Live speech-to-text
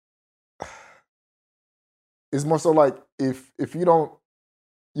it's more so like if you don't,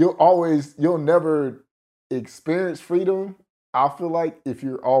 you'll never experience freedom. I feel like if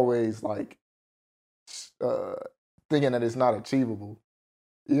you're always like uh, thinking that it's not achievable.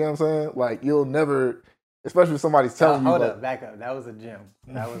 You know what I'm saying? Like you'll never, especially if somebody's telling you. Hold like, up, back up. That was a gym.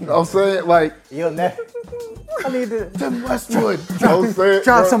 That was. You know what I'm saying? Like You'll never. I need to. Tim Westwood. You know what I'm saying?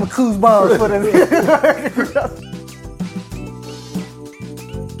 Drop some clues balls for them.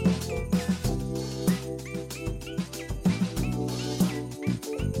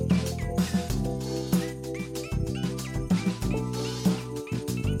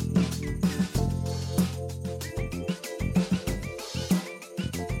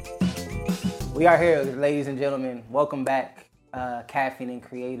 We are here, ladies and gentlemen. Welcome back, Caffeine and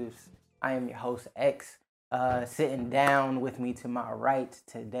Creatives. I am your host, X. Sitting down with me to my right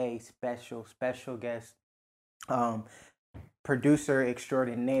today, special guest, producer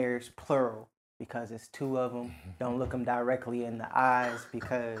extraordinaires, plural, because it's two of them. Don't look them directly in the eyes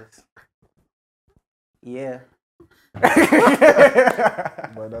because, yeah. But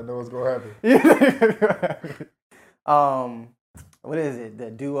I know what's gonna happen. What is it?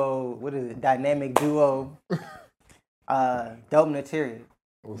 The duo. What is it? Dynamic duo. Dope Material.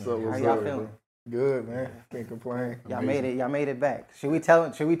 What's up? How y'all feeling? Bro? Good, man. Can't complain. Y'all made it. Y'all made it back. Should we tell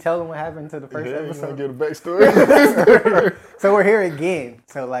them what happened to the first episode? Get a backstory. So we're here again.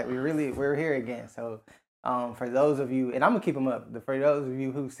 So like we're here again. So for those of you, and I'm gonna keep them up. For those of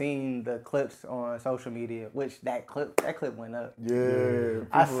you who've seen the clips on social media, which that clip went up. Yeah.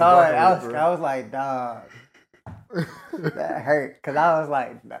 I saw it. I was like, dog. That hurt because I was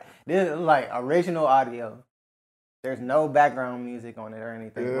like, this is like original audio. There's no background music on it or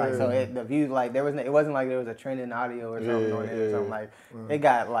anything. Yeah. Like so, the views like it wasn't like there was a trending audio or something on it or something like. It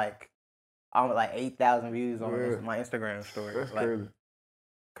got like almost like 8,000 views on my Instagram story. That's like,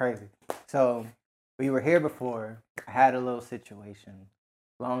 crazy. So we were here before. I had a little situation.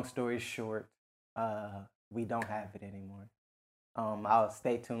 Long story short, we don't have it anymore. I'll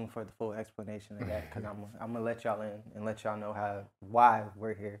stay tuned for the full explanation of that because I'm gonna let y'all in and let y'all know why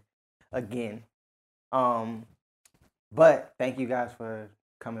we're here again. But thank you guys for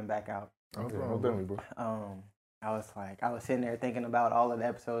coming back out. Definitely, bro. I was sitting there thinking about all of the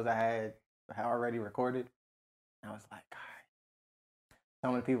episodes I had already recorded. I was like, God,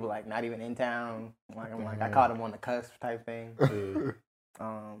 some of the people like not even in town. I caught them on the cusp type thing.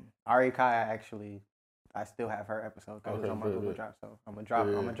 Ari Kai actually. I still have her episode because it was on my Google Drive, so I'm gonna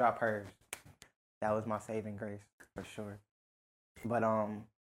drop hers. That was my saving grace for sure. But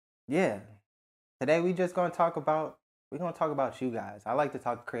yeah. Today we're gonna talk about you guys. I like to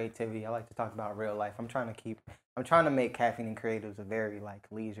talk creativity. I like to talk about real life. I'm trying to make Caffeine and Creatives a very like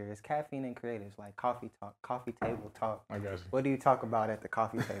leisure. It's Caffeine and Creatives, like coffee talk, coffee table talk. I got you. What do you talk about at the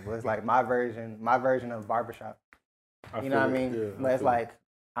coffee table? It's like my version of barbershop. You know what I mean? Yeah, but it's like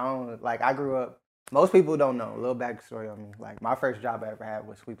I grew up. Most people don't know. A little backstory on me. Like my first job I ever had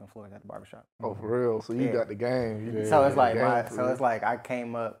was sweeping floors at the barbershop. Oh, for real? So you got the game. So it's like I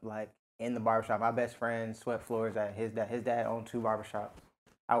came up like in the barbershop. My best friend swept floors at his dad. His dad owned 2 barbershops.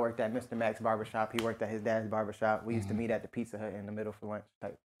 I worked at Mr. Mac's barbershop. He worked at his dad's barbershop. We used to meet at the Pizza Hut in the middle for lunch.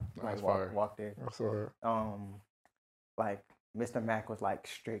 Walk there. I saw her. Like Mr. Mac was like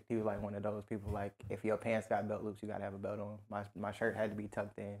strict. He was like one of those people like if your pants got belt loops, you gotta have a belt on. My shirt had to be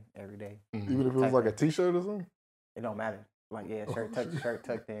tucked in every day. Even if it was like a t-shirt or something? It don't matter. Like shirt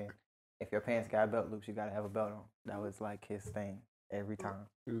tucked in. If your pants got belt loops, you gotta have a belt on. That was like his thing every time.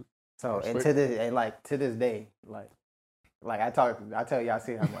 So to this day, like I tell y'all,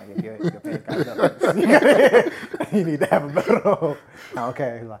 see, I'm like, if your pants got belt loops, you need to have a belt on.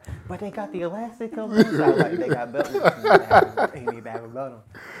 Okay, like, but they got the elastic on the inside. Like they got belt loops. You need to have a belt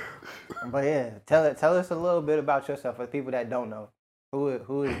on. But yeah, tell us a little bit about yourself for people that don't know.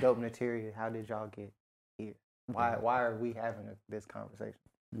 Who is Dope Material? How did y'all get here? Why are we having this conversation?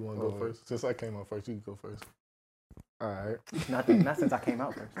 You want to go first? Since I came out first, you can go first. All right. Not since I came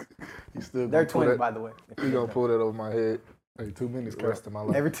out first. They're twins, by the way. You gonna pull that over my head every 2 minutes the rest of my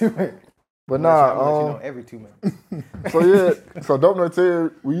life. Every 2 minutes. But every 2 minutes. So Dope Material,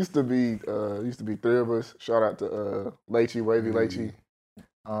 we used to be 3 of us. Shout out to Leachy, Wavy Leachy.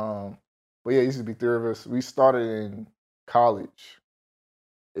 But yeah, it used to be 3 of us. We started in college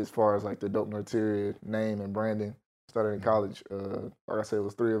as far as like the Dope Material name and branding. Started in college. Like I said, it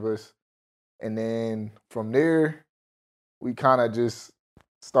was 3 of us. And then from there, we kind of just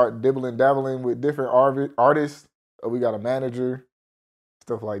start dabbling with different artists. We got a manager,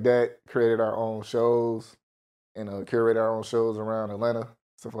 stuff like that. Created our own shows and curated our own shows around Atlanta,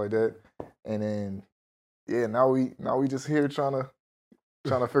 stuff like that. And then, yeah, now we just here trying to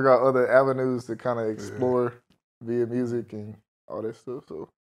trying to figure out other avenues to kind of explore via music and all that stuff. So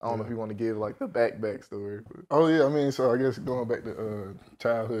I don't know if you want to give like the back story. But. Oh yeah, I mean, so I guess going back to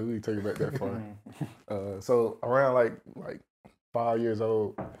childhood, we take it back that far. So around like 5 years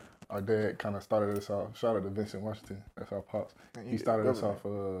old, our dad kind of started us off. Shout out to Vincent Washington, that's our pops. He started us off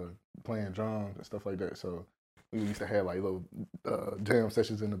playing drums and stuff like that. So we used to have like little jam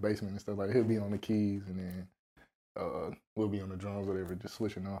sessions in the basement and stuff like that. He'll be on the keys and then we'll be on the drums, whatever, just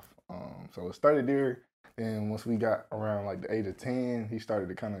switching off. So it started there. And once we got around like the age of 10, he started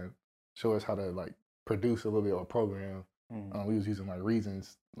to kind of show us how to like produce a little bit of a program. We was using like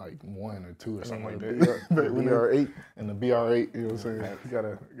Reasons, like 1 or 2 or something like that. The BR8 and the BR8, you know what I'm saying? Right. You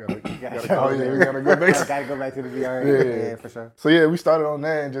gotta call it. We gotta go back. Gotta go back to the BR8. Yeah, for sure. So yeah, we started on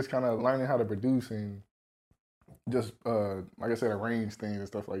that and just kind of learning how to produce and just like I said, arrange things and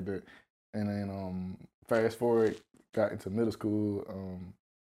stuff like that. And then fast forward, got into middle school,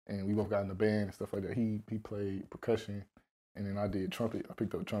 and we both got in the band and stuff like that. He played percussion, and then I did trumpet. I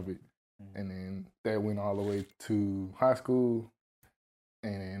picked up trumpet. And then that went all the way to high school,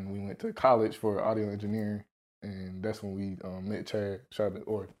 and then we went to college for audio engineering, and that's when we met Chad, shout out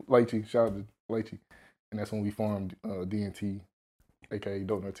to Leachy, and that's when we formed D&T, aka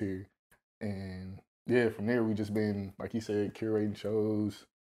Dope No Tear. And yeah, from there we just been, like you said, curating shows,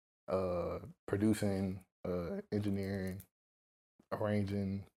 producing, engineering,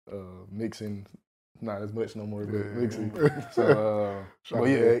 arranging, mixing. Not as much no more, but mixing. So, but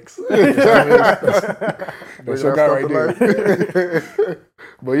yeah, that's your guy right there.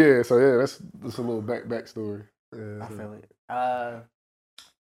 But yeah, so yeah, that's a little back story. I feel it.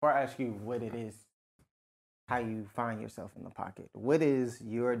 Before I ask you what it is, how you find yourself in the pocket, what is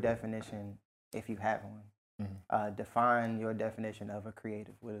your definition, if you have one? Define your definition of a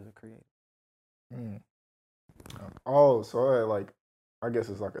creative. What is a creative? Oh, so I guess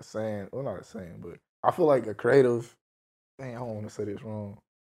it's like a saying. Well, not a saying, but I feel like a creative, dang, I don't want to say this wrong.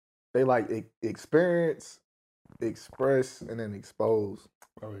 They like experience, express, and then expose.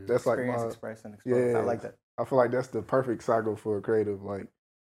 Oh, yeah. That's like experience, express, and expose. Yeah, I like that. I feel like that's the perfect cycle for a creative. Like,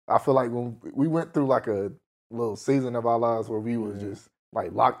 I feel like when we went through like a little season of our lives where we was just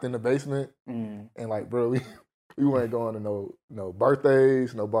like locked in the basement, and like, bro, we weren't going to no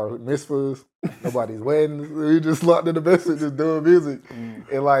birthdays, no bar mitzvahs, nobody's weddings. We just locked in the basement, just doing music,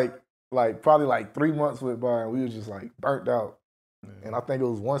 and like probably like 3 months went by and we was just like burnt out. And I think it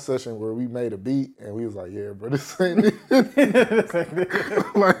was one session where we made a beat and we was like, yeah, bro, this ain't it.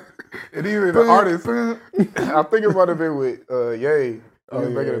 Like, and even the artist, I think it might have been with Ye. He was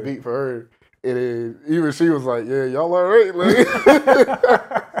making a beat for her. And then even she was like, yeah, y'all all right, like.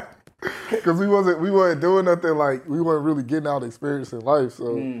 Because we wasn't doing nothing, like we weren't really getting out experience in life.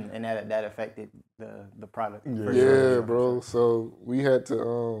 So and that affected the product. Yeah, bro. So we had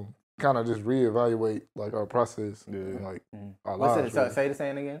to kind of just reevaluate like our process and like our lives. So say the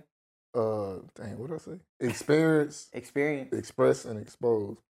saying again. Dang, what did I say? Experience, express, and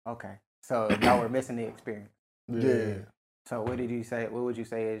expose. Okay, so y'all were missing the experience. Yeah. So what did you say? What would you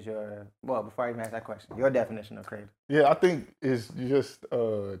say is your before I even ask that question, your definition of creative? Yeah, I think it's just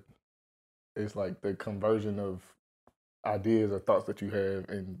it's like the conversion of ideas or thoughts that you have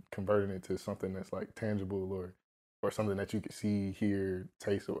and converting it to something that's like tangible or something that you can see, hear,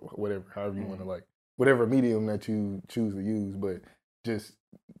 taste, or whatever, however you want to like, whatever medium that you choose to use, but just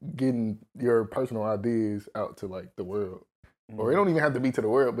getting your personal ideas out to like the world. Or it don't even have to be to the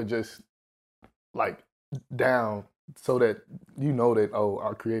world, but just like down so that you know that, oh,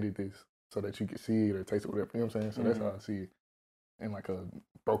 I created this so that you can see it or taste it, whatever. You know what I'm saying? So that's how I see it in like a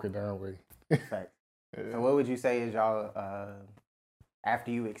broken down way. Fact. So what would you say is y'all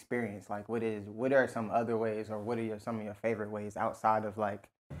after you experience, like what are some other ways or what are some of your favorite ways outside of like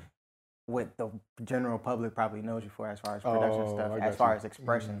what the general public probably knows you for as far as production stuff, as far as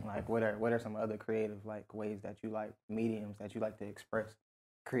expression? Like what are some other creative like ways that you like, mediums that you like to express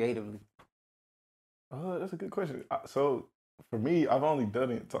creatively? That's a good question. So for me, I've only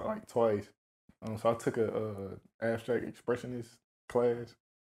done it like twice. So I took a abstract expressionist class.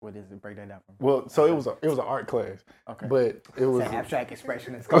 What is it? Break that down for me. Well, so it was an art class. Okay. But it was an abstract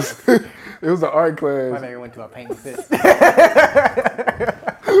expressionist class. It was an art class. My nigga went to a painting fist. Trying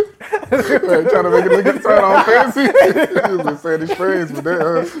to make it look sound all fancy. He was just saying his friends with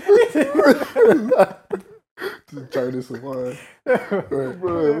that. Just turn this some wine.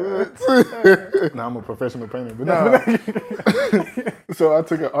 Nah, I'm a professional painter, but So I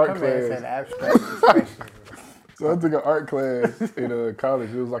took an art class. Said abstract expressionist. So I took an art class in college.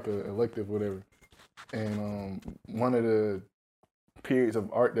 It was like an elective, whatever. And one of the periods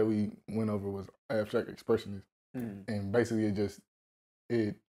of art that we went over was abstract expressionist. And basically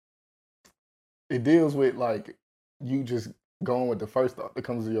it deals with like you just going with the first thought that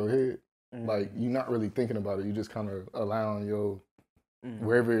comes to your head. Like you're not really thinking about it. You just kind of allowing your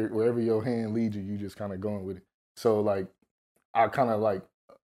wherever your hand leads you, you just kind of going with it. So like I kind of like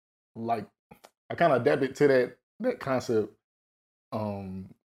I kind of adapted to that concept. And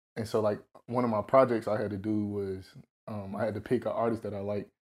so like one of my projects I had to do was I had to pick an artist that I like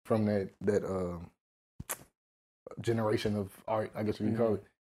from that generation of art, I guess you could call it.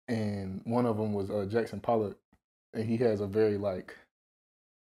 And one of them was Jackson Pollock, and he has a very like,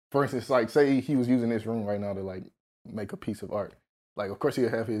 for instance, like say he was using this room right now to like make a piece of art. Like of course he'll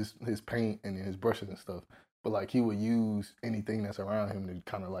have his paint and his brushes and stuff, but like he would use anything that's around him to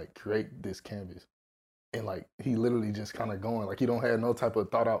kind of like create this canvas. And like he literally just kind of going, like he don't have no type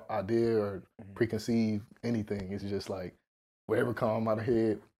of thought out idea or preconceived anything. It's just like whatever comes out of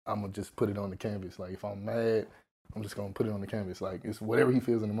head, I'm gonna just put it on the canvas. Like if I'm mad, I'm just gonna put it on the canvas. Like it's whatever he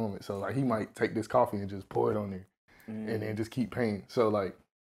feels in the moment. So like he might take this coffee and just pour it on there, and then just keep painting. So like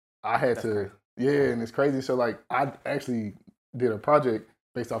I had That's to, crazy. yeah, and it's crazy. So like I actually did a project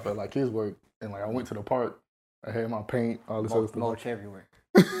based off of like his work, and like I went to the park. I had my paint, all this other stuff. Mulch everywhere.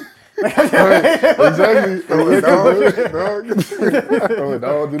 Exactly. Throw a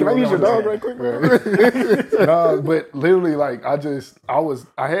dog. Can I use your dog right quick? No, but literally, like I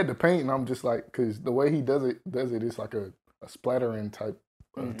had the paint, and I'm just like, because the way he does it, it's like a splattering type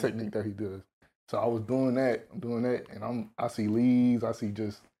technique that he does. So I was doing that, and I see leaves, I see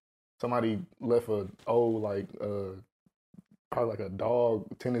just somebody left a old like probably like a dog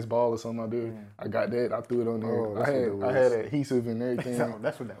tennis ball or something out there. I got that. I threw it on there. Oh, I had adhesive and everything.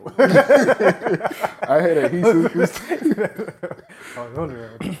 That's what that was. I had adhesive. I was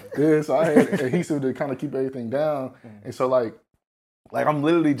wondering. Yeah, so I had adhesive to kind of keep everything down. And so like I'm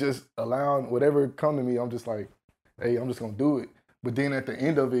literally just allowing whatever come to me. I'm just like, hey, I'm just gonna do it. But then at the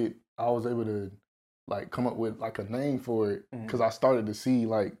end of it, I was able to like come up with like a name for it because I started to see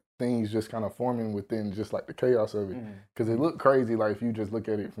like things just kind of forming within just like the chaos of it. Because it looked crazy. Like if you just look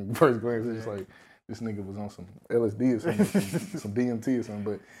at it from first glance, it's just like this nigga was on some LSD or something, some DMT or something.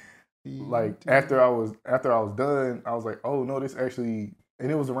 But like after I was done, I was like, oh no, this actually, and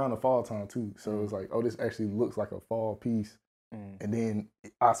it was around the fall time too. So it was like, oh, this actually looks like a fall piece. And then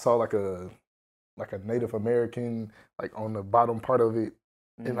I saw like a Native American like on the bottom part of it,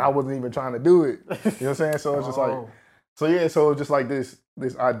 and I wasn't even trying to do it. You know what I'm saying? So it's just like, so yeah, so it's just like this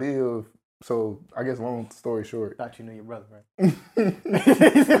idea of, so I guess long story short. Thought you knew your brother, right?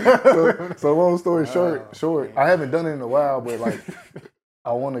 so long story short, I haven't done it in a while, but like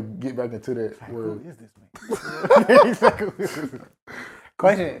I want to get back into that. Like, who is this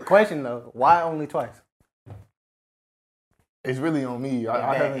man? Question though, why only twice? It's really on me.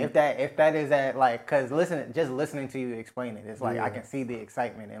 If that is that, like, cause listening to you explain it, it's like I can see the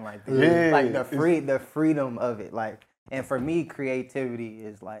excitement and like the freedom of it. Like, and for me, creativity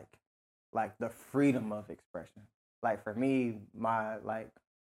is like the freedom of expression. Like for me, my like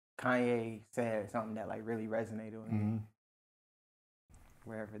Kanye said something that like really resonated with me.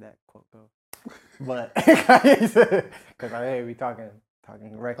 Wherever that quote goes, but Kanye said, cause I hear we talking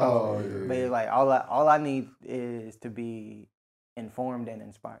records. But it's like all I need is to be informed and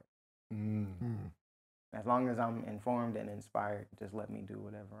inspired. As long as I'm informed and inspired, just let me do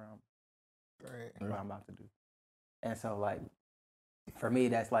whatever I'm about to do. And so like for me,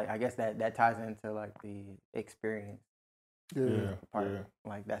 that's like, I guess that ties into like the experience part.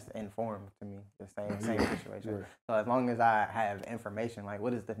 Like that's informed to me, the same situation. So as long as I have information, like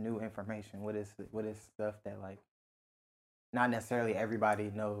what is the new information? What is stuff that like not necessarily everybody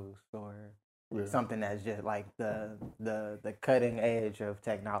knows, or something that's just like the cutting edge of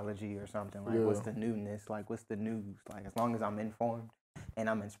technology or something. Like what's the newness? Like what's the news? Like as long as I'm informed and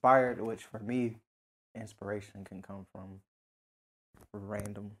I'm inspired, which for me, inspiration can come from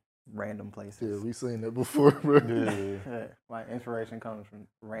random places. Yeah, we seen that before, bro. Like inspiration comes from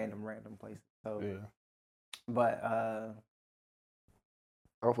random places. So but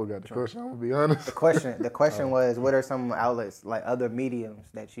I forgot the question. I'm gonna be honest. The question was, what are some outlets, like other mediums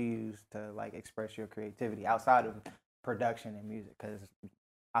that you use to like express your creativity outside of production and music? Because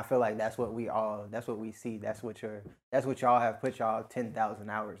I feel like that's what we see. That's what y'all have put y'all 10,000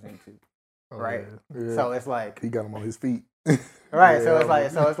 hours into, right? Yeah. So it's like he got him on his feet, right? So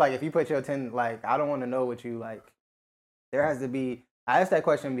it's like if you put your 10, like I don't want to know what you like. There has to be. I asked that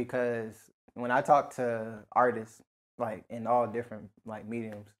question because when I talk to artists, like in all different like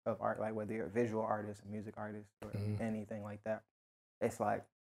mediums of art, like whether you're a visual artist, a music artist, or anything like that, it's like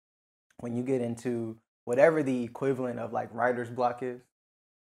when you get into whatever the equivalent of like writer's block is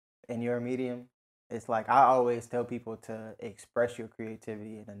in your medium, it's like I always tell people to express your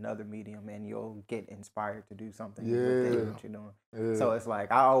creativity in another medium, and you'll get inspired to do something within what you're doing. Yeah. So it's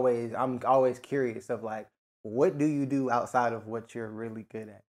like I'm always curious of like, what do you do outside of what you're really good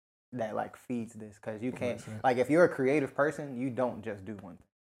at that like feeds this? Because you can't like if you're a creative person, you don't just do one thing.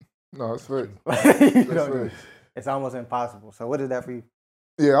 No, it's fair. It's almost impossible. So what is that for you?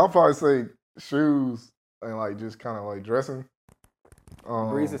 Yeah, I'll probably say shoes and like just kind of like dressing.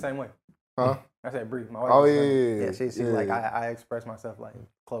 Bree's the same way. Huh? I said Bree. My wife. Oh yeah. She's like I express myself like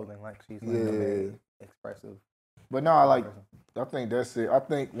clothing. Like she's like a very expressive. But no, I think that's it. I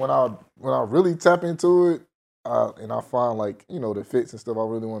think when I really tap into it, and I find like the fits and stuff I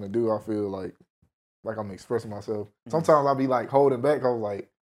really want to do, I feel like I'm expressing myself. Sometimes I'll be like holding back. I was like,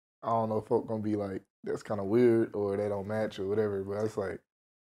 I don't know if folk gonna be like that's kind of weird or they don't match or whatever. But it's like,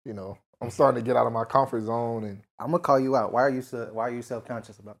 I'm starting to get out of my comfort zone, and I'm gonna call you out. Why are you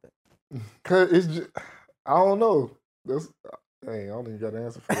self-conscious about that? Cause it's just, I don't know. I don't even got an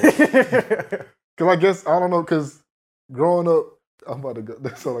answer for that. Cause I guess I don't know. Cause growing up, I'm about to go.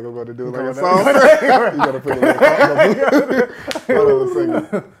 That's all I'm about to do. Like a song. You gotta put a little.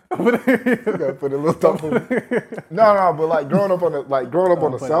 Hold on a second. You gotta put a little top on. No, but like growing up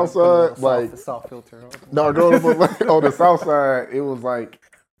on the south side, like soft filter. No, growing up on the south side, it was like.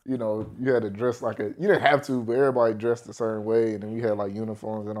 You had to dress like you didn't have to, but everybody dressed a certain way, and then we had like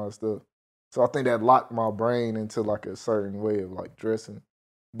uniforms and all that stuff. So I think that locked my brain into like a certain way of like dressing.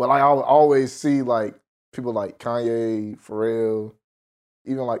 But I always see like people like Kanye, Pharrell,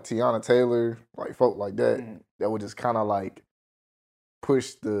 even like Tiana Taylor, like folk like that, that would just kind of like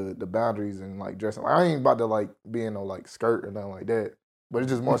push the boundaries and like dressing. Like, I ain't about to like be in no like skirt or nothing like that, but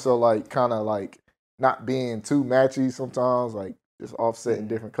it's just more so like kind of like not being too matchy sometimes, like. Just offsetting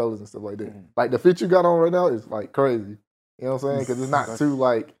different colors and stuff like that. Like the fit you got on right now is like crazy. You know what I'm saying? Because it's not too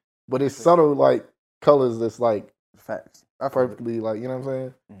like, but it's subtle like colors that's like facts. Perfectly like, you know what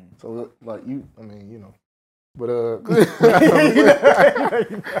I'm saying? So like but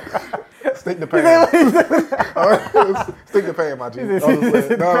stick the pan. Stick the pan, my G.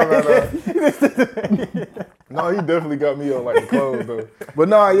 No, he definitely got me on like the clothes though. But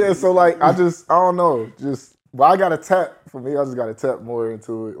so like I don't know, Well, I gotta tap. For me, I just gotta tap more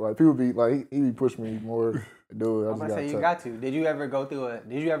into it. Like people be like, he be pushing me more to do it. I'm gonna say you got to. Did you ever go through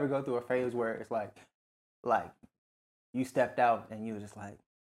a phase where it's like you stepped out and you was just like,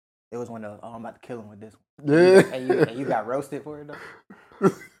 it was one of I'm about to kill him with this one. Yeah. And you got roasted for it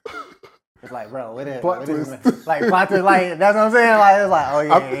though. It's like, bro, what is like plot twist? Like that's what I'm saying. Like it's like, oh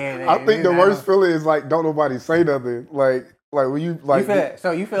yeah. I think the worst feeling is like don't nobody say nothing. Like when you like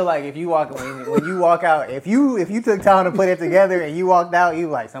you feel like if you when you walk out, if you took time to put it together and you walked out, you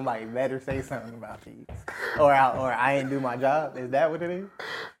like somebody better say something about you, or I ain't do my job. Is that what it is?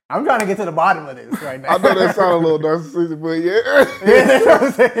 I'm trying to get to the bottom of this right now. I know that sounds a little narcissistic, but yeah. Yeah, that's what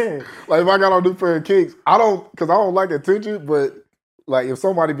I'm saying. Like if I got on new pair of kicks, I don't like attention, but like if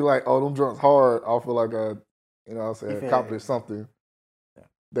somebody be like, "Oh, them drunks hard," I'll feel like accomplished something.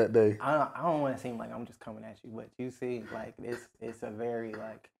 That day. I don't want to seem like I'm just coming at you, but you see, like it's a very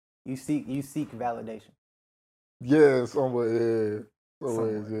like you seek validation. Yeah, somewhat. Yeah,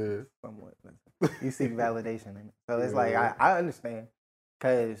 somewhat. You seek validation in it, so it's like I understand,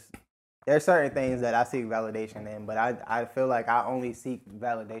 because there's certain things that I seek validation in, but I feel like I only seek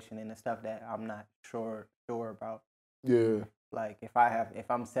validation in the stuff that I'm not sure about. Yeah. Like if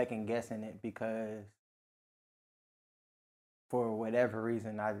I'm second guessing it because. For whatever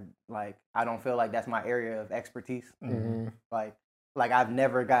reason, I don't feel like that's my area of expertise. Mm-hmm. Like I've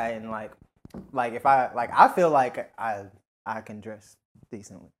never gotten like if I feel like I can dress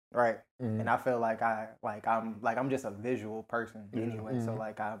decently, right? Mm-hmm. And I feel like I'm just a visual person anyway. Mm-hmm. So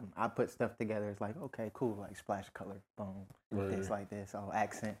like I put stuff together. It's like okay, cool, like splash color, boom, this like this,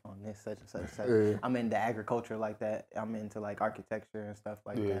 accent on this, such and such. Yeah. I'm into agriculture like that. I'm into like architecture and stuff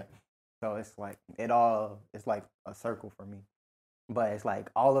like that. So it's like it's like a circle for me. But it's like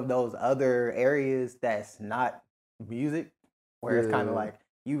all of those other areas that's not music, where it's kind of like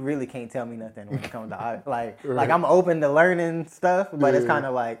you really can't tell me nothing when it comes to like I'm open to learning stuff, but it's kind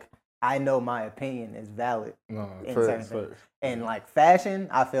of like I know my opinion is valid in certain things. And like fashion,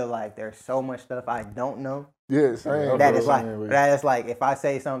 I feel like there's so much stuff I don't know. Yeah, same. That is like if I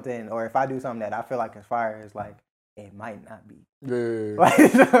say something or if I do something that I feel like is fire, it's like it might not be. Yeah.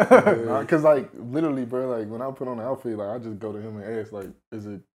 Because like literally, bro, like when I put on an outfit, like I just go to him and ask, like, is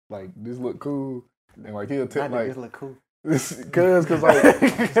it like this look cool? And like he'll tell like this look cool. Cause like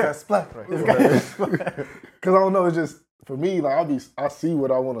it's got splash right. Cause I don't know, it's just for me, like I see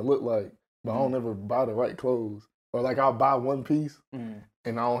what I want to look like, but I don't ever buy the right clothes. Or like I'll buy one piece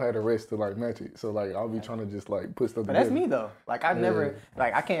and I don't have the rest to like match it. So like I'll be trying to just like put stuff But together. that's me though. Like I never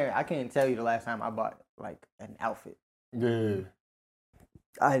like I can't tell you the last time I bought like an outfit. Yeah.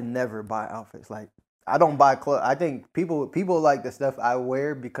 I never buy outfits. Like I don't buy clothes. I think people like the stuff I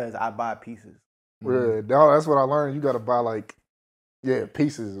wear because I buy pieces. Yeah, that's what I learned. You got to buy like,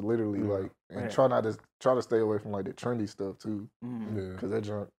 pieces literally, like, and try to stay away from like the trendy stuff too. Yeah, because that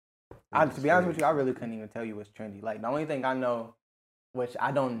junk. To be honest with you, I really couldn't even tell you what's trendy. Like the only thing I know, which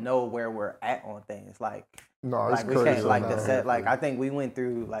I don't know where we're at on things, like no, it's like we crazy can't like the now. set. Like I think we went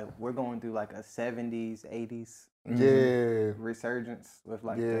through like we're going through like a 70s, 80s resurgence with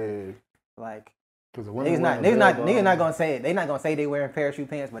like the like. Because niggas not gonna say it. They not gonna say they wearing parachute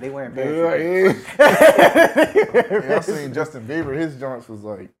pants, but they wearing parachute pants. I seen Justin Bieber. His joints was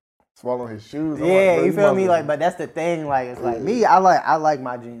like swallowing his shoes. Yeah, like, you feel me? Like, but that's the thing. Like, it's like me. I like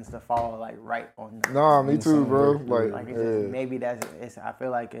my jeans to fall like right on. Nah, me too, bro. Like it's just, maybe that's. It's. I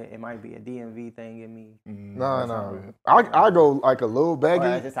feel like it might be a DMV thing in me. Nah. I go like a little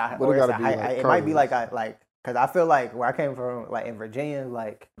baggy, but it gotta be. It might be like because I feel like where I came from, like in Virginia,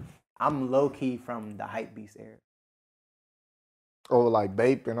 like. I'm low key from the hype beast era. Oh, like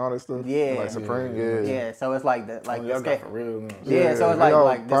Bape and all that stuff. Yeah, like Supreme. Yeah. So it's like the skate for real. Yeah, so it's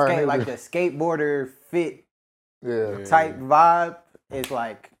like the skateboarder fit. Yeah. Type vibe is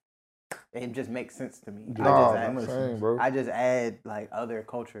like it just makes sense to me. I just add like other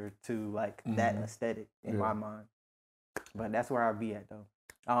culture to like that aesthetic in my mind. But that's where I'll be at though.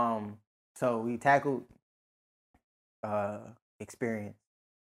 So we tackled experience.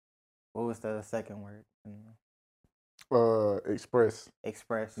 What was the second word? Express.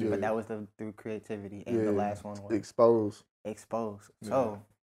 Express, but that was through creativity, and the last one was expose. So,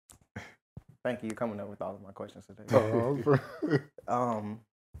 thank you. You're coming up with all of my questions today.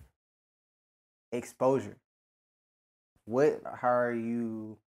 Exposure. How are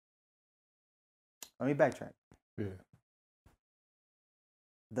you? Let me backtrack. Yeah.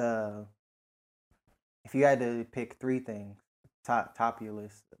 If you had to pick 3 things. Top of your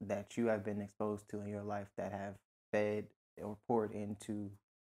list that you have been exposed to in your life that have fed or poured into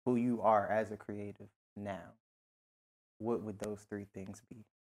who you are as a creative now, what would those 3 things be?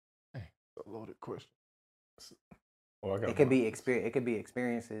 A loaded question. It could be experience. It could be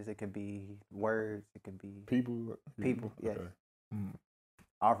experiences. It could be words. It could be people. Yes. Okay.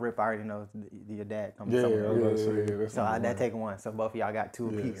 Off rip, I already know your dad comes. Yeah. So that take 1. So both of y'all got 2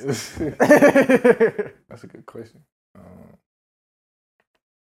 apiece. That's a good question.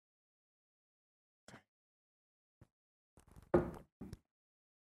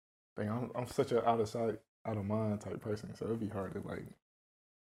 I'm such an out of sight, out of mind type person, so it'd be hard to like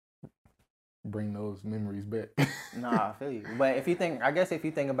bring those memories back. Nah, I feel you. But if you think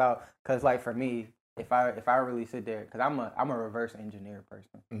about, cause like for me, if I really sit there, cause I'm a reverse engineer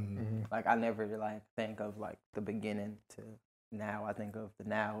person. Mm-hmm. Like I never like think of like the beginning to now. I think of the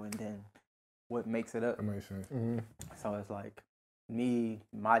now and then what makes it up. That makes sense. Mm-hmm. So it's like me,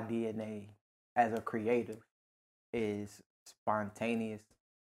 my DNA as a creative is spontaneous.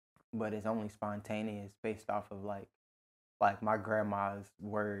 But it's only spontaneous based off of like my grandma's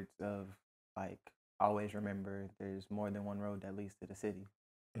words of like always remember there's more than one road that leads to the city,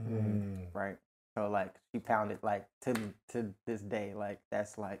 right? So like she pounded like to this day, like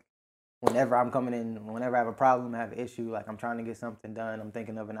that's like whenever I'm coming in, whenever I have a problem, I have an issue, like I'm trying to get something done, I'm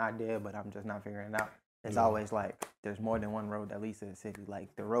thinking of an idea, but I'm just not figuring it out. It's always like there's more than one road that leads to the city. Like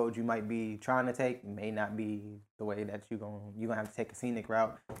the road you might be trying to take may not be the way that you're gonna have to take a scenic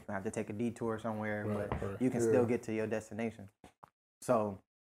route. You're gonna have to take a detour somewhere, but you can still get to your destination. So,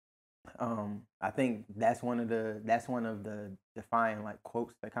 I think that's one of the defining like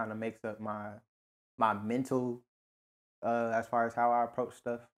quotes that kind of makes up my mental as far as how I approach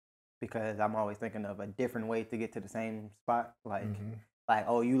stuff, because I'm always thinking of a different way to get to the same spot. Like. Like,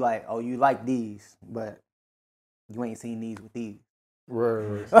 you like these, but you ain't seen these with these.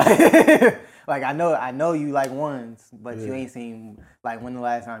 Right. Like I know you like ones, but you ain't seen like when the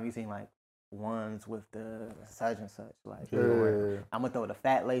last time you seen like ones with the such and such. Like I'm gonna throw the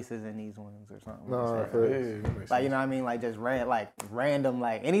fat laces in these ones or something. Like you know what I mean? Like just random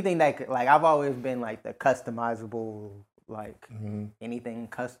like anything that could, like I've always been like the customizable like anything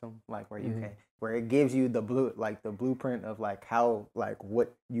custom like where you can. Where it gives you the blueprint of like how like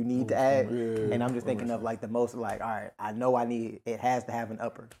what you need to add, and I'm just thinking of like the most like all right, I know it has to have an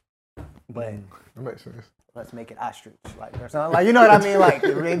upper, but that makes sense. Let's make it ostrich like or something like you know what I mean, like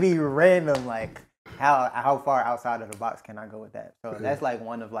maybe random like how far outside of the box can I go with that? So that's like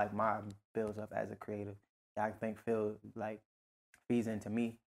one of like my builds up as a creative that I think feeds into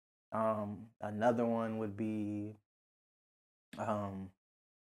me. Another one would be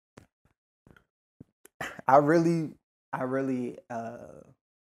I really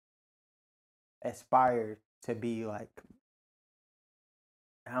aspired to be like,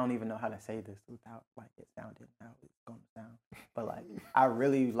 I don't even know how to say this without like it sounding how it's gonna sound, but like I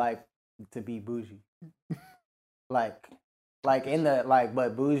really like to be bougie, like in the like,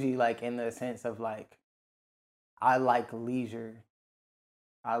 but bougie like in the sense of like I like leisure,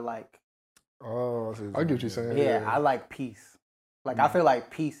 I like I get what you're saying. yeah, I like peace. Like I feel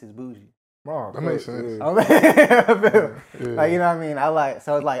like peace is bougie. Oh, that makes sense. Like you know what I mean. I like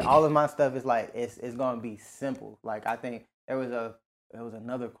so it's like all of my stuff is like it's gonna be simple. Like I think there was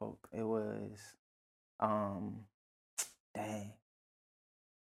another quote. It was, dang.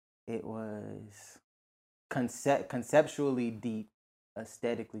 It was conceptually deep,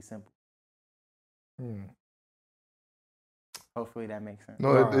 aesthetically simple. Hopefully that makes sense.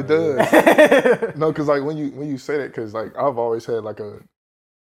 No, it does. No, because like when you say that, because like I've always had like a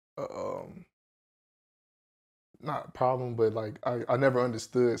not a problem, but like I never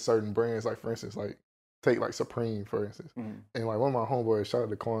understood certain brands. Like for instance, like take like Supreme for instance, and like one of my homeboys, shout out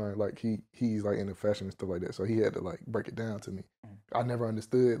to Quan, like he's like into fashion and stuff like that, so he had to like break it down to me. I never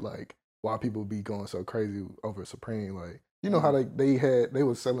understood like why people be going so crazy over Supreme. Like you know how they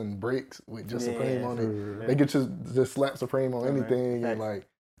was selling bricks with just Supreme on it. They could just slap Supreme on anything and like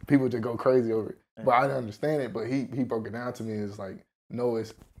people just go crazy over it. But I didn't understand it. But he broke it down to me. It's like no,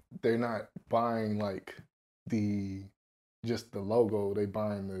 they're not buying like just the logo. They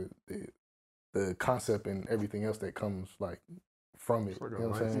buying the concept and everything else that comes like from it. Like you know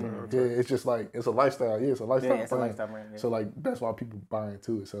what I'm saying? type. Yeah, it's just like it's a lifestyle. Yeah, it's a lifestyle. Yeah, it's a lifestyle brand. Yeah. So like that's why people buy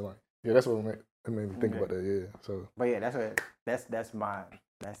into it. So like yeah, that's what it made me think about that. Yeah. So. But yeah, that's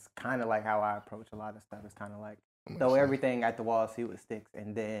kind of like how I approach a lot of stuff. It's kind of like throw everything at the wall, see what sticks,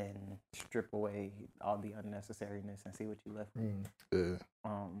 and then strip away all the unnecessariness and see what you left. Yeah.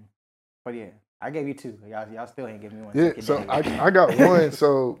 But yeah, I gave you two. Y'all still ain't giving me one. Yeah, so I got one.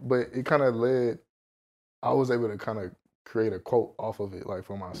 So, but it kind of led. I was able to kind of create a quote off of it, like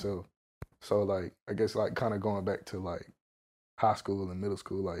for myself. So, like I guess, like kind of going back to like high school and middle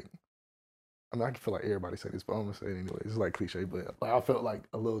school. Like, I mean, I feel like everybody say this, but I'm gonna say it anyway. It's like cliche, but like, I felt like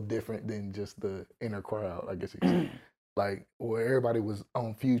a little different than just the inner crowd. I guess you could say. Like where everybody was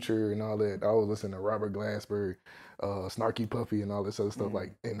on Future and all that. I was listening to Robert Glasper, Snarky Puppy, and all this other stuff.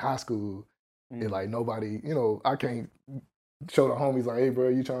 Like in high school, and like nobody, you know, I can't show the homies like, hey, bro,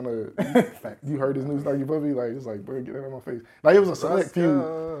 you trying to, you heard this new Snarky Puppy? Like it's like, bro, get that out of my face. Like it was a select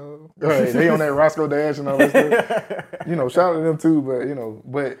few. Right, they on that Roscoe Dash and all that stuff. You know, shout out to them too, but you know,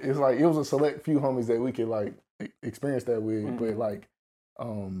 but it's like it was a select few homies that we could like experience that with. But like,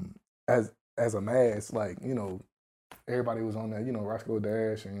 as a mass, like you know. Everybody was on that, you know, Roscoe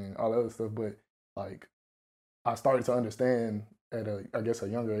Dash and all that other stuff. But like, I started to understand at I guess a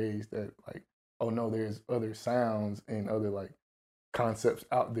younger age that like, oh no, there's other sounds and other like concepts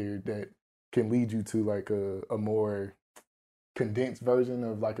out there that can lead you to like a more condensed version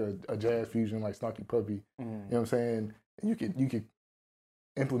of like a jazz fusion like Snarky Puppy. You know what I'm saying? And you could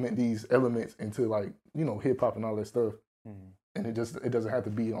implement these elements into like, you know, hip hop and all that stuff. And it doesn't have to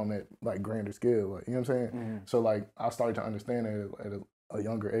be on that like grander scale, like you know what I'm saying. So like I started to understand it at a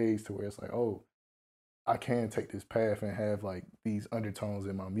younger age to where it's like, oh, I can take this path and have like these undertones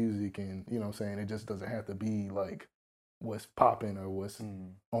in my music, and you know what I'm saying. It just doesn't have to be like what's popping or what's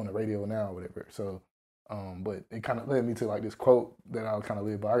on the radio now or whatever. So, but it kind of led me to like this quote that I kind of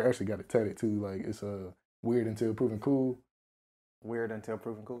live by. I actually got it tatted too. Like it's weird until proven cool. Weird until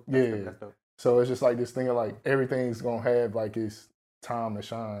proven cool. That's dope. So it's just like this thing of like everything's gonna have like its time to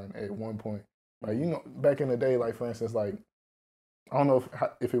shine at one point. Like you know, back in the day, like for instance, like I don't know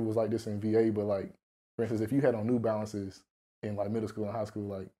if it was like this in VA, but like for instance, if you had on New Balances in like middle school and high school,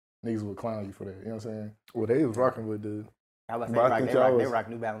 like niggas would clown you for that. You know what I'm saying? Well, they was rocking with the. I was saying they rock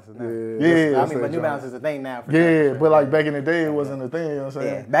New Balances now. Yeah, I mean, but New Balance is a thing now. For sure. But like back in the day, it wasn't a thing. You know what I'm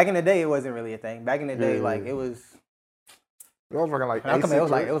saying? Yeah, back in the day, it wasn't really a thing. Back in the day, like it was. I was rocking like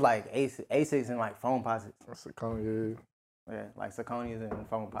Asics. It was like Asics and like phone posits. Saucony, yeah, like Saucony's and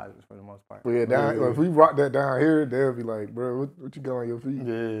phone posits for the most part. But yeah, if we rock that down here, they'll be like, bro, what you got on your feet?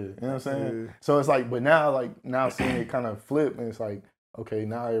 Yeah, you know what I'm saying. Yeah. So it's like, but now seeing it kind of flip, and it's like, okay,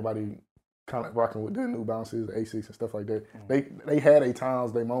 now everybody kind of rocking with their New Balances, the Asics and stuff like that. They had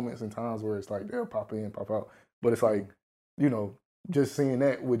their moments and times where it's like they'll pop in, pop out, but it's like, you know, just seeing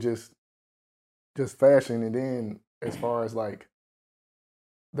that with just fashion, and then. As far as like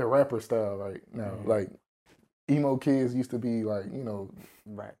the rapper style, like now, like emo kids used to be like, you know,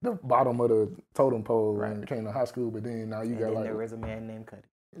 the bottom of the totem pole when it came to high school, but then now you got like there was a man named Cuddy.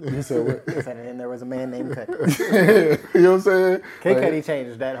 You said what? I said, and there was a man named Cuddy. You know what I'm saying? Kid Like, Cudi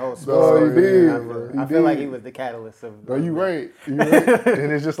changed that whole No, story. he did. I feel like he was the catalyst of. No, you right. You right.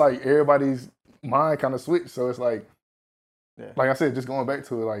 And it's just like everybody's mind kind of switched. So it's like, Yeah. like I said, just going back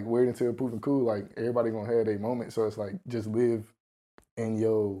to it, like wait until proven cool. Like everybody gonna have their moment. So it's like just live in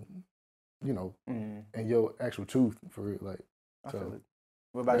your, you know, in your actual truth for it. Like, I so feel it.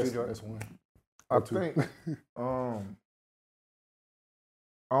 What about you, Jordan? That's one. I think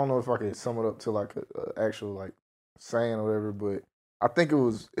I don't know if I could sum it up to like a actual like saying or whatever, but I think it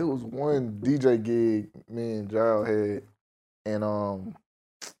was one DJ gig me and Giles had, and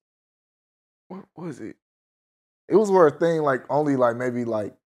what was it? It was where a thing like only like maybe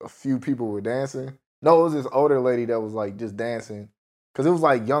like a few people were dancing. No, it was this older lady that was like just dancing, cause it was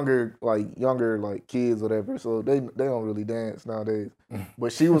like younger like kids whatever. So they don't really dance nowadays.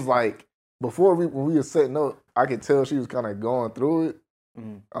 But she was like before when we were setting up, I could tell she was kind of going through it.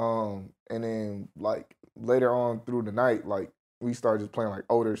 And then like later on through the night, like we started just playing like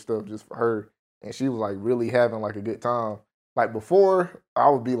older stuff just for her, and she was like really having like a good time. Like before, I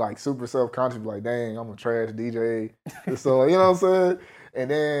would be like super self-conscious, like dang, I'm a trash DJ. So you know what I'm saying? And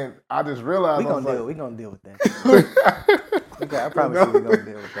then I just realized we gonna deal with that. Okay, I promise you, we gonna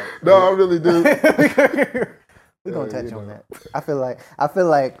deal with that. No, I really do. We're gonna touch on that. I feel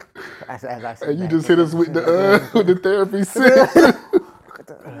like as I said, And you just hit us with the therapy session.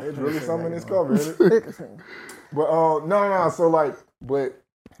 It's really something in this car, really. But no. So like, but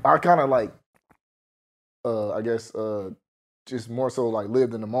I kind of like, I guess, just more so like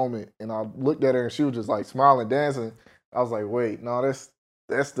lived in the moment, and I looked at her and she was just like smiling, dancing. I was like, wait, no,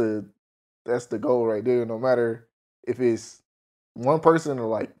 that's the goal right there. No matter if it's one person or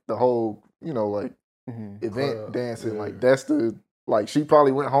like the whole, you know, like event dancing, like that's the like she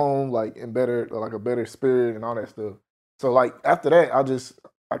probably went home like in better like a better spirit and all that stuff. So like after that,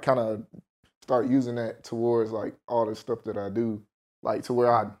 I kind of start using that towards like all the stuff that I do, like to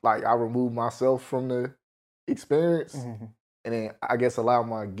where I remove myself from the experience, and then I guess allow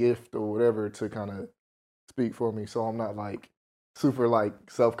my gift or whatever to kind of speak for me. So I'm not like super like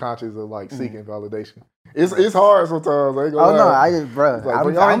self-conscious of like seeking validation. It's hard sometimes. I ain't gonna lie. No, I just bro.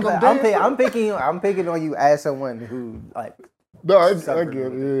 Like, I'm picking on you as someone who like. No, I get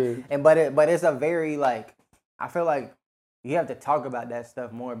it. Yeah. And but it's a very like I feel like you have to talk about that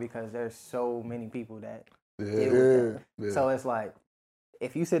stuff more because there's so many people that deal with that. Yeah. So it's like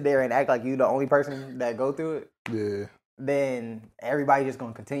if you sit there and act like you the only person that go through it, then everybody just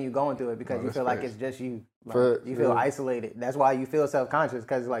gonna continue going through it because you feel like it's just you. Like, you feel isolated. That's why you feel self-conscious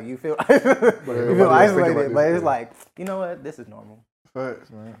because like you feel isolated. But it's like, you know what? This is normal. Facts,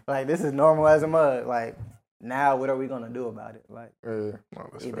 man. Like this is normal as a mug. Like now, what are we gonna do about it? Like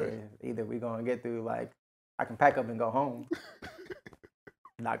either we gonna get through. Like I can pack up and go home.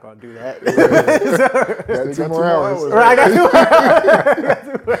 Not gonna do that. Got 2 more hours. Right, I got 2 more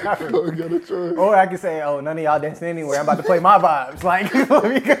hours. Or I can say, oh, none of y'all dancing anywhere. I'm about to play my vibes. Like,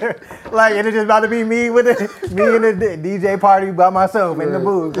 like it's just about to be me in the DJ party by myself in the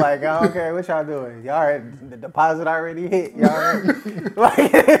booth. Like, I don't care what y'all doing. Y'all already, the deposit already hit. Y'all already,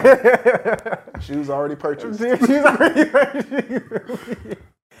 like Shoes already purchased. Shoes already purchased.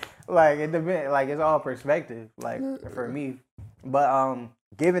 Like it depends. Like it's all perspective. Like for me, but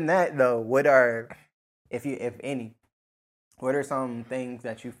given that though, what are if any, what are some things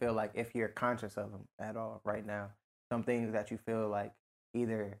that you feel like if you're conscious of them at all right now? Some things that you feel like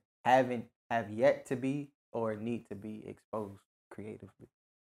either have yet to be or need to be exposed creatively.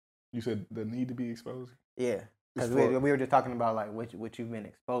 You said the need to be exposed. Yeah, because we were just talking about like what you've been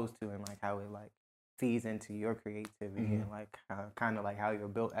exposed to and like how it like feeds into your creativity and like kind of like how you're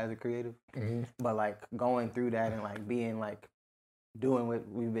built as a creative, but like going through that and like being like doing what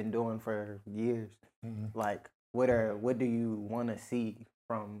we've been doing for years, like what do you want to see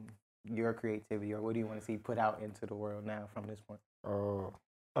from your creativity or what do you want to see put out into the world now from this point?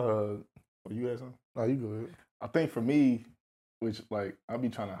 You had something? No, you good. I think for me, which like I'll be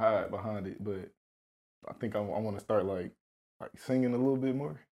trying to hide behind it, but I think I want to start like singing a little bit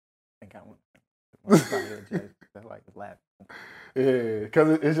more. I think I want. Like laughing. Yeah,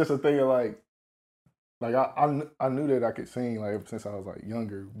 because it's just a thing of like I knew that I could sing like ever since I was like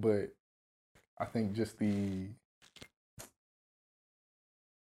younger, but I think just me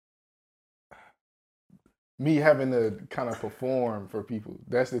having to kind of perform for people,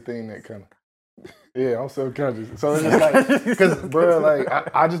 that's the thing that kind of I'm self-conscious. So it's just like because bro, like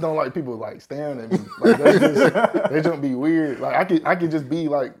I just don't like people like staring at me. Like they just be weird. Like I could just be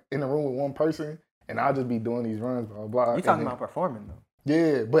like in a room with one person. And I'll just be doing these runs, blah, blah. You talking about performing, though?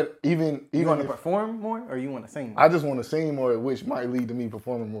 Yeah, but even You want to if, perform more, or you want to sing more? I just want to sing more, which might lead to me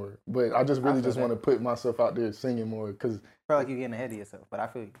performing more. But I just really feel just that. want to put myself out there singing more. Because I feel like you're getting ahead of yourself, but I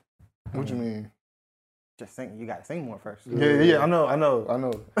feel you. what you mean? Just sing. You got to sing more first. Yeah, I know.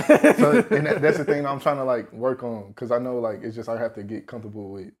 So, and that's the thing I'm trying to like work on, because I know like it's just I have to get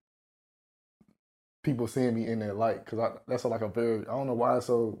comfortable with people seeing me in that light, because that's like a very, I don't know why it's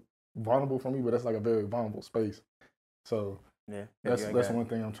so vulnerable for me, but that's like a very vulnerable space. So Yeah, that's one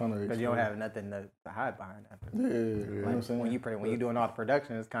thing I'm trying to. Because you don't have nothing to hide behind that. Yeah, you know what I'm saying? When you're doing all the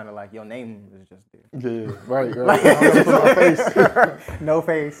production, it's kind of like your name is just there. Yeah, right. Like, I'm gonna put my face. No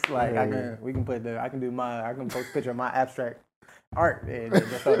face. Like Yeah. I can post a picture of my abstract art and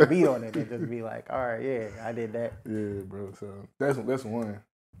just throw the beat on it and just be like, all right, yeah, I did that. Yeah, bro. So that's one.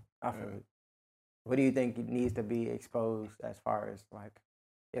 I feel it. What do you think needs to be exposed as far as like,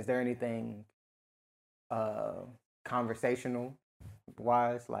 is there anything conversational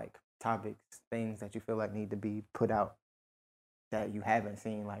wise, like topics, things that you feel like need to be put out that you haven't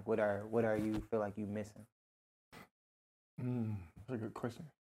seen? Like what are you feel like you missing? That's a good question.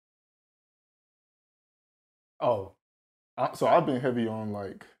 Oh, so I've been heavy on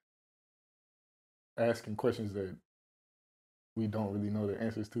like asking questions that we don't really know the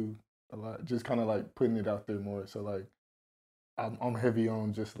answers to a lot. Just kind of like putting it out there more. So like I'm heavy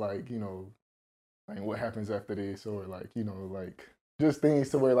on just like, you know, like what happens after this, or like, you know, like just things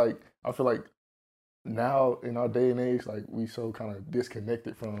to where like I feel like now in our day and age, like we so kind of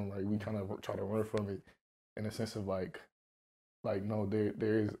disconnected from, like we kind of try to run from it in a sense of like no, there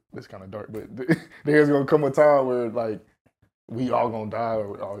is, it's kind of dark, but there's gonna come a time where like we all gonna die,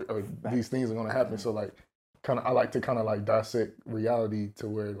 or these things are gonna happen. So like I like to kind of like dissect reality to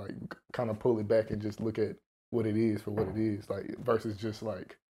where like kind of pull it back and just look at what it is for what it is, like versus just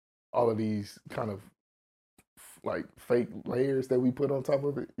like all of these kind of like fake layers that we put on top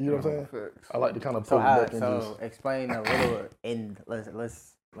of it. You know what I'm saying? I like to kind of pull it back and just explain a little.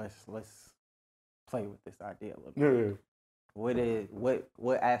 Let's play with this idea a little bit. Yeah.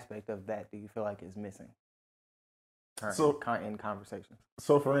 What aspect of that do you feel like is missing? In conversations.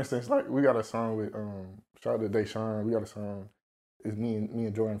 So for instance, like we got a song with shout out to Deshaun. We got a song. It's me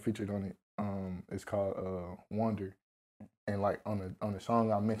and Jordan featured on it. It's called Wonder. And like on the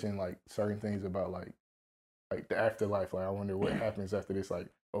song I mentioned like certain things about like the afterlife. Like I wonder what happens after this, like,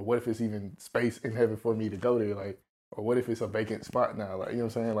 or what if it's even space in heaven for me to go there, like, or what if it's a vacant spot now, like, you know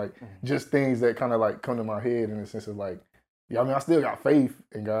what I'm saying? Like just things that kind of like come to my head in the sense of like, yeah, I mean I still got faith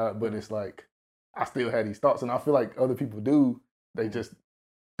in God, but it's like I still had these thoughts, and I feel like other people do. They just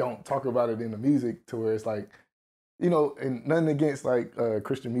don't talk about it in the music to where it's like, you know, and nothing against like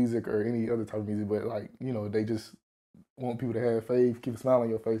Christian music or any other type of music, but like, you know, they just want people to have faith, keep a smile on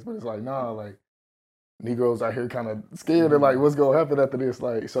your face, but it's like, nah, like Negroes out here kind of scared of like what's gonna happen after this,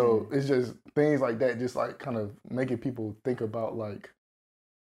 like, so it's just things like that, just like kind of making people think about like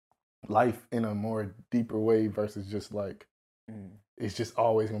life in a more deeper way versus just like it's just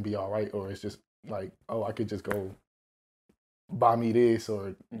always gonna be all right, or it's just like, oh, I could just go buy me this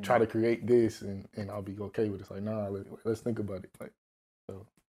or try to create this and I'll be okay with it. It's like, nah, let's think about it. Like, so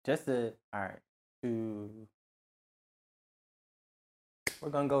just to we're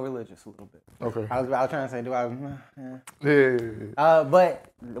gonna go religious a little bit. Okay. I was trying to say, do I? Yeah.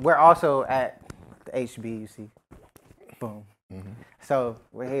 But we're also at the HBUC. Boom. Mm-hmm. So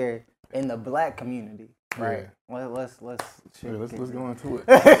we're here in the Black community, right? Yeah. Let's go into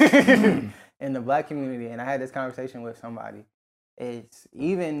it. In the Black community, and I had this conversation with somebody. It's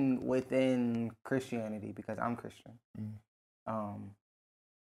even within Christianity, because I'm Christian.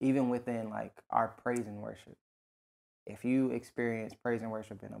 Even within like our praise and worship. If you experience praise and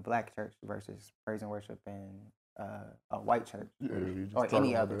worship in a Black church versus praise and worship in a white church or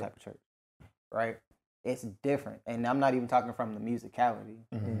any other type of church, right? It's different. And I'm not even talking from the musicality.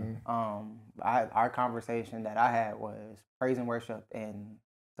 Our conversation that I had was praise and worship in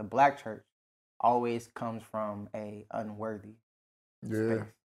the Black church always comes from a unworthy space.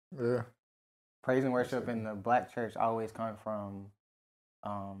 Yeah. Praise and worship in the Black church always comes from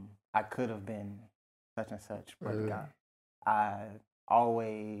I could have been such and such, but God. I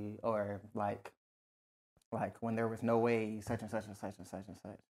always, or like when there was no way, such and such and such and such and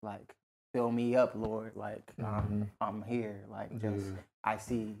such. Like, fill me up, Lord. Like, I'm here. Like, just I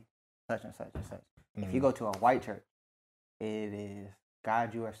see such and such and such. If you go to a white church, it is,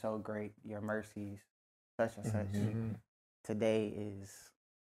 God, you are so great. Your mercies, such and such. Today is.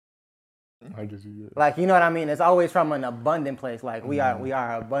 Like, you know what I mean? It's always from an abundant place. Like, we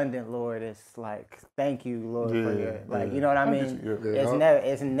are abundant, Lord. It's like, thank you, Lord, for your, like, you know what I mean?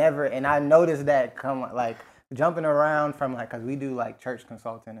 It's never, and I noticed that jumping around from like, cause we do like church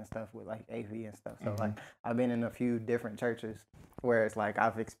consulting and stuff with like AV and stuff. So like I've been in a few different churches where it's like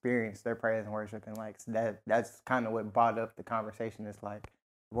I've experienced their praise and worship, and like that's kind of what brought up the conversation. It's like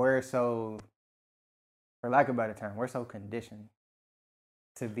we're so, for lack of a better term, we're so conditioned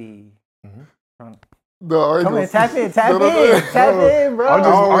to be. No, come in, tap in, bro.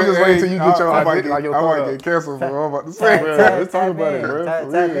 I'm just waiting till you get your. I I might get canceled for what I'm about to say. Let's talk about it, bro.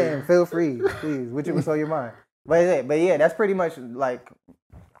 Tap in. Feel free, please. What's on your mind? But yeah, that's pretty much like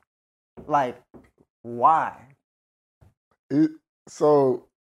why? So,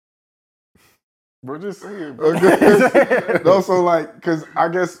 Bro, just say it, bro. no, so like, cause I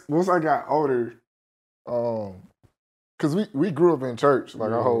guess once I got older, cause we grew up in church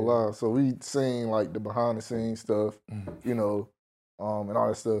like our whole life, so we seen like the behind the scenes stuff, you know, and all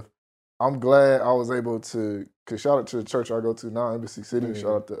that stuff. I'm glad I was able to, cause shout out to the church I go to now, Embassy City.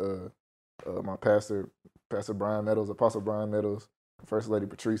 Shout out to my pastor, Pastor Brian Meadows, Apostle Brian Meadows, First Lady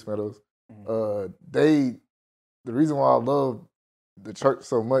Patrice Meadows. The reason why I love the church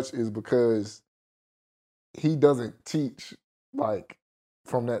so much is because he doesn't teach like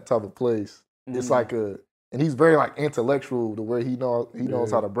from that type of place. It's like and he's very like intellectual to where he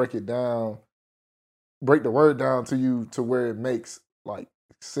knows how to break it down, break the word down to you to where it makes like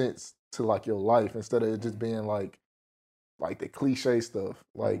sense to like your life instead of it just being like the cliche stuff.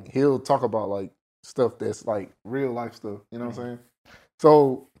 Like he'll talk about like stuff that's like real life stuff. You know what I'm saying?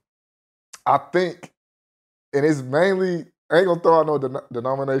 So I think, and it's mainly, I ain't gonna throw out no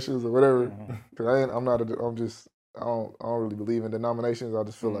denominations or whatever, because I don't really believe in denominations. I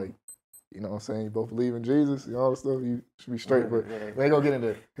just feel like, you know what I'm saying, you both believe in Jesus and all that stuff, you should be straight, but we ain't gonna get into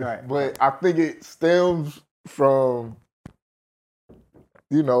it. Right. But I think it stems from,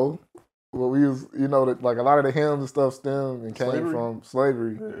 you know, what we was, you know, that like a lot of the hymns and stuff stem and came from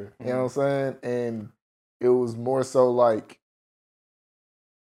slavery. You know what I'm saying? And it was more so like,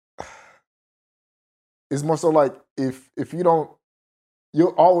 it's more so like if you don't,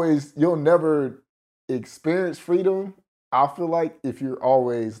 you'll never experience freedom. I feel like if you're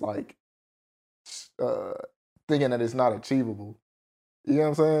always like thinking that it's not achievable. You know what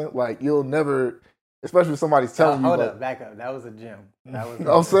I'm saying? Like you'll never, especially if somebody's telling you. Hold like, up, back up. That was a gym. That was.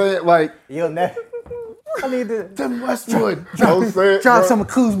 I'm saying like you'll never. I need to. Tim Westwood. I'm saying drop some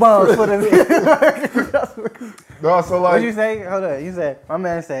Coos bombs for them. No, so like. What'd you say? Hold up. You said my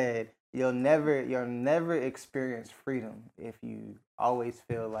man said you'll never experience freedom if you always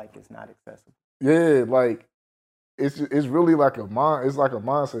feel like it's not accessible. Yeah, like it's really like a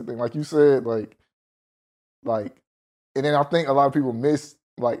mindset thing. Like you said, like, and then I think a lot of people miss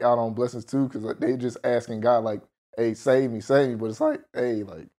like out on blessings too because they just asking God like, "Hey, save me," but it's like, "Hey,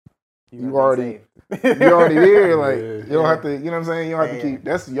 like you already there. Like you don't have to. You know what I'm saying? You don't have to keep.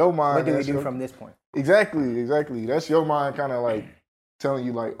 That's your mind. What do we do from this point? Exactly. That's your mind, kind of like telling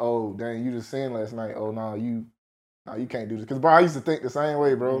you like, "Oh, dang, you just sinned last night. Oh, no, you can't do this." Because bro, I used to think the same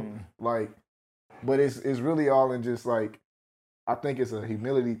way, bro. Like. But it's really all in just like, I think it's a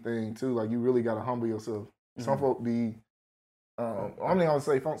humility thing too. Like you really gotta humble yourself. Some folk be, I mean I would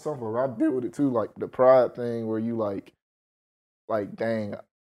say some folk, I deal with it too. Like the pride thing where you like dang,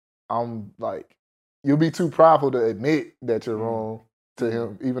 I'm like, you'll be too prideful to admit that you're wrong to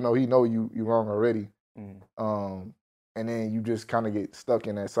him, even though he know you wrong already. And then you just kind of get stuck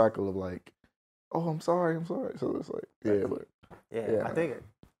in that cycle of like, oh, I'm sorry. So it's like, yeah, I think it.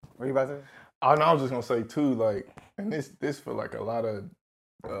 What are you about to say? I was just gonna say too, like, and this for like a lot of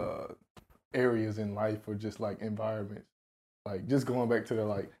areas in life or just like environments, like just going back to the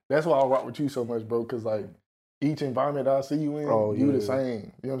like. That's why I rock with you so much, bro. Because like each environment I see you in, you the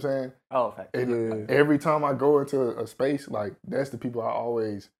same. You know what I'm saying? Oh, okay. And every time I go into a space, like that's the people I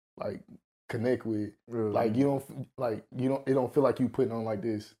always like connect with. Really? Like you don't. It don't feel like you putting on like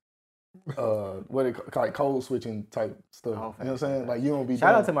this. What it like code switching type stuff. Oh, you know what I'm saying? Like you don't be.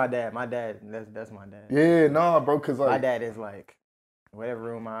 Shout out to my dad. My dad, that's my dad. Yeah, nah, bro. Cause like my dad is like, whatever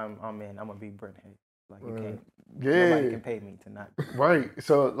room I'm in, I'm gonna be Brent Hayes. Like you can't. Yeah. Nobody can pay me to not. Right.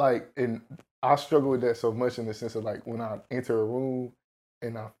 So like, and I struggle with that so much in the sense of like when I enter a room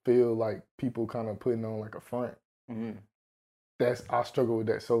and I feel like people kind of putting on like a front. I struggle with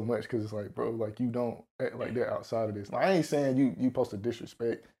that so much because it's like, bro, like you don't act like that outside of this. Like, I ain't saying you supposed to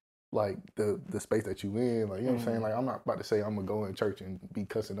disrespect like the space that you in, like you know what I'm saying. Like I'm not about to say I'm gonna go in church and be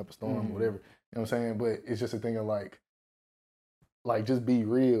cussing up a storm or whatever. You know what I'm saying? But it's just a thing of like just be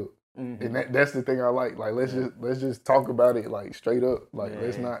real. And that's the thing I like. Like let's just talk about it like straight up. Like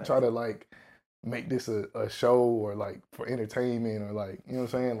let's not try to like make this a show or like for entertainment or like you know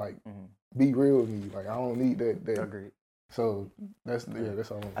what I'm saying. Like be real with me. Like I don't need that. Agreed. So that's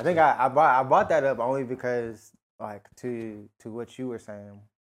all. I think I brought that up only because like to what you were saying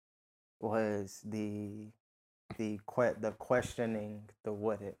was the questioning the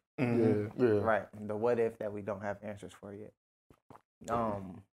what if. Mm-hmm. Yeah. Right. The what if that we don't have answers for yet.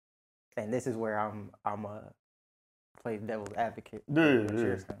 And this is where I'm a play devil's advocate. Yeah. What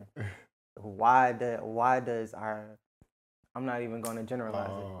you're saying. Why does our I'm not even going to generalize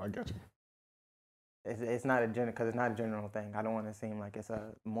it. Oh, I got you. It's not a because it's not a general thing. I don't want to seem like it's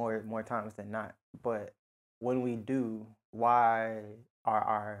a more times than not. But when we do, why are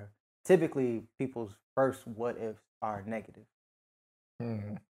our typically people's first what ifs are negative?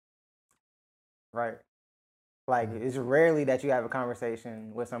 Mm-hmm. Right. Like it's rarely that you have a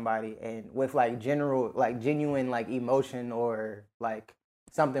conversation with somebody and with like genuine like emotion or like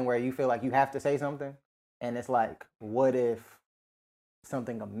something where you feel like you have to say something, and it's like, what if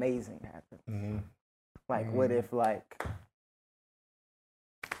something amazing happened? Mm-hmm. Like, what if like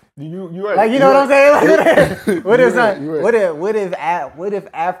you like you know what I'm saying? Like, what if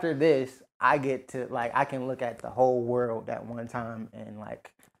after this I get to like I can look at the whole world at one time and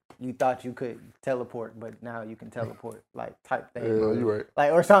like you thought you could teleport, but now you can teleport, like type thing. Yeah, you're right.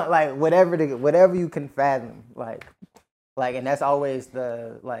 Like or something like whatever you can fathom, like, and that's always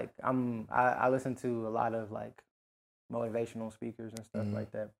the like I listen to a lot of like motivational speakers and stuff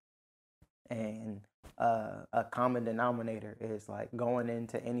like that, and a common denominator is like going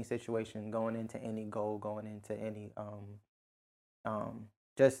into any situation, going into any goal, going into any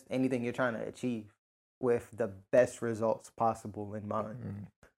just anything you're trying to achieve with the best results possible in mind. Mm-hmm.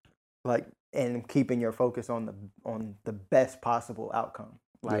 Like, and keeping your focus on the best possible outcome.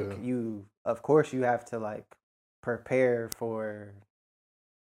 Like you, of course, you have to like prepare for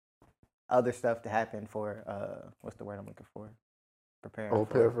other stuff to happen. For what's the word I'm looking for? Prepare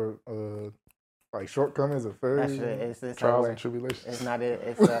for like shortcomings or failures, it's trials and tribulations. It's not it.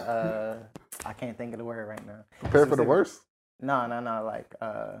 It's I can't think of the word right now. Prepare for the worst. No, like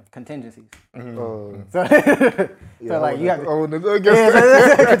contingencies. Mm-hmm. So like you have to.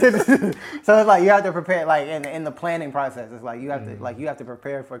 So it's like you have to prepare, like in the planning process. It's like you have to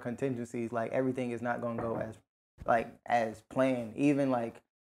prepare for contingencies. Like everything is not going to go as planned. Even like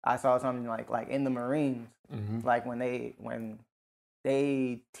I saw something like in the Marines, like when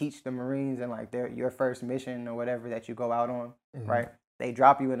they teach the Marines and like your first mission or whatever that you go out on, right? They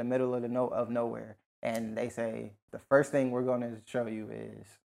drop you in the middle of nowhere. And they say, the first thing we're going to show you is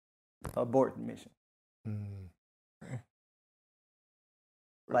abort the mission.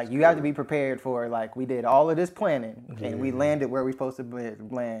 Like, you have to be prepared for, like, we did all of this planning, and we landed where we're supposed to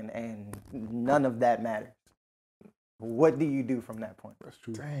land, and none of that matters. What do you do from that point? That's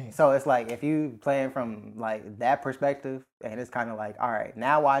true. Dang. So it's like, if you plan from, like, that perspective, and it's kind of like, all right,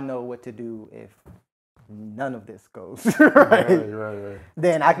 now I know what to do if none of this goes right.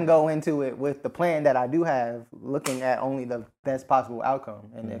 Then I can go into it with the plan that I do have, looking at only the best possible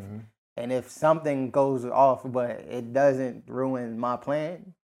outcome. And if something goes off, but it doesn't ruin my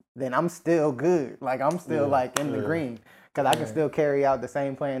plan, then I'm still good. Like I'm still like in the green, because I can still carry out the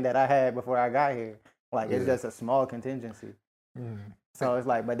same plan that I had before I got here. Like it's just a small contingency. So it's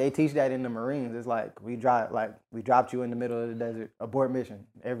like, but they teach that in the Marines. It's like we dropped you in the middle of the desert, abort mission.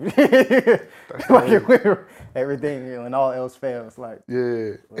 Everything, when all else fails, like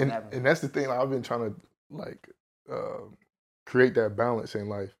and that's the thing. Like, I've been trying to like create that balance in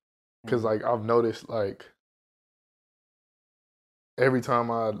life, because like I've noticed like every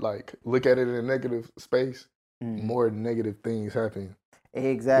time I like look at it in a negative space, more negative things happen.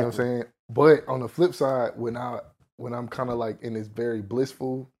 Exactly. You know what I'm saying? But on the flip side, when I'm kind of like in this very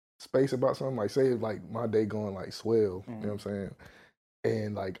blissful space about something, like say like my day going like swell, you know what I'm saying?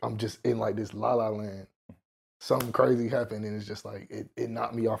 And like I'm just in like this la la land, something crazy happened and it's just like it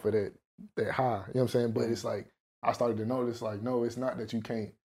knocked me off of that high, you know what I'm saying? But it's like I started to notice like, no, it's not that you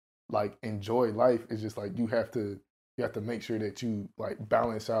can't like enjoy life. It's just like you have to make sure that you like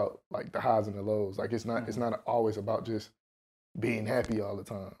balance out like the highs and the lows. Like it's not always about just being happy all the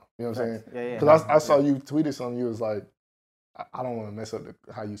time. You know what I'm saying? Because I saw you tweeted something. You was like, I don't want to mess up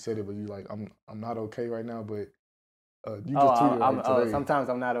how you said it, but you like, I'm not okay right now. But you just tweeted today. Sometimes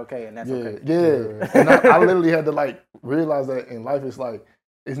I'm not okay, and that's okay. Yeah. And I literally had to like realize that in life, it's like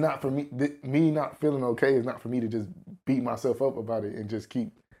it's not for me. Me not feeling okay is not for me to just beat myself up about it and just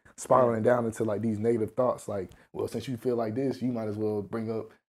keep spiraling down into like these negative thoughts. Like, well, since you feel like this, you might as well bring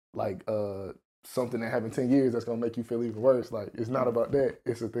up like something that happened 10 years that's gonna make you feel even worse. Like, it's not about that.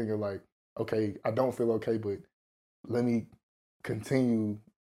 It's a thing of like, okay, I don't feel okay, but let me continue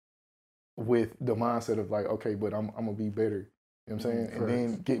with the mindset of like, okay, but I'm gonna be better. You know what I'm saying? And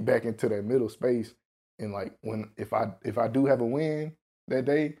then get back into that middle space and like if I do have a win that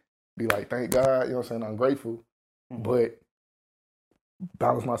day, be like, thank God, you know what I'm saying? I'm grateful, but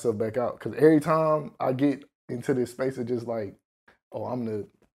balance myself back out. Because every time I get into this space of just like, oh, I'm the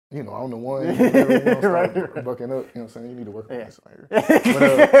one, whatever, you know, start bucking up, you know what I'm saying? You need to work on this later.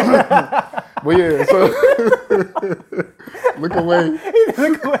 But yeah, so look away.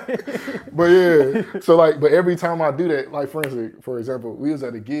 But yeah, so like, but every time I do that, like for example, we was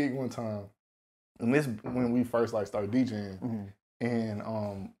at a gig one time, and this when we first like started DJing,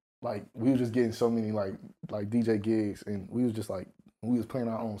 and like we was just getting so many like DJ gigs, and we was just like we was playing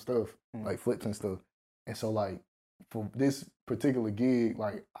our own stuff, like flips and stuff, and so like for this particular gig,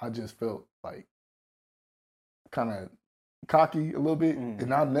 like I just felt like kind of cocky a little bit,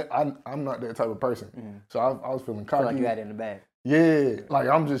 and I'm not that type of person, so I was feeling cocky. Feel like you had it in the bag. Yeah, like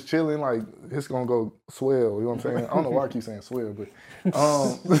I'm just chilling, like it's gonna go swell. You know what I'm saying? I don't know why I keep saying swell, but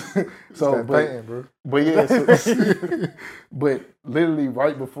so but yeah, so, but literally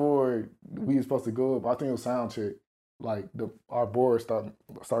right before we were supposed to go up, I think it was sound check. Like our board started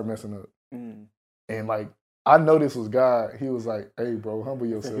messing up, and like I know this was God. He was like, "Hey, bro, humble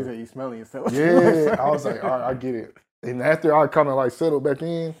yourself." He said, "You smelling yourself?" Yeah, I was like, "All right, I get it." And after I kind of like settled back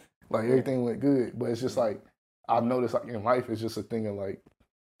in, like everything went good. But it's just like I've noticed like in life, it's just a thing of like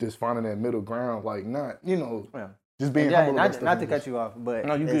just finding that middle ground, like not just being humble. Not to cut you off, but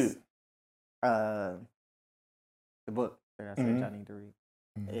no, you good. The book that I said y'all need to read.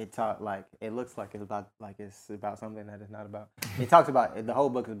 It taught like it looks like it's about something that it's not about. It talks about the whole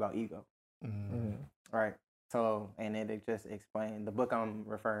book is about ego, right? So and it just explained the book I'm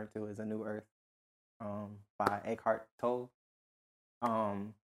referring to is A New Earth, by Eckhart Tolle.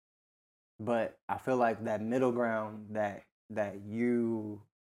 But I feel like that middle ground that you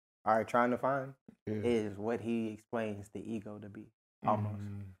are trying to find is what he explains the ego to be almost,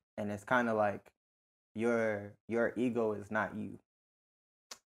 and it's kind of like your ego is not you.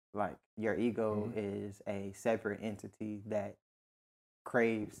 Like your ego is a separate entity that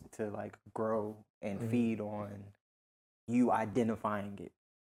craves to like grow and feed on you identifying it.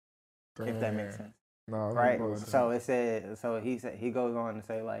 If that makes sense. No, right. So it said. So he goes on to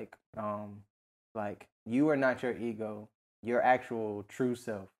say like you are not your ego. Your actual true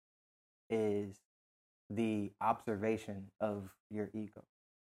self is the observation of your ego.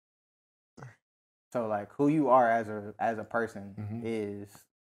 So like who you are as a person is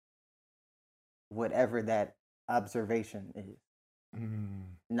whatever that observation is,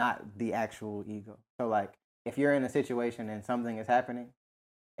 not the actual ego. So like if you're in a situation and something is happening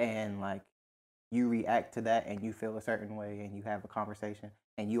and like you react to that and you feel a certain way and you have a conversation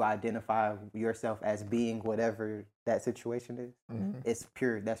and you identify yourself as being whatever that situation is,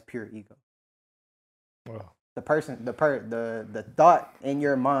 that's pure ego. Wow. The person, the thought in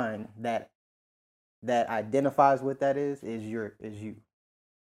your mind that identifies what that is you.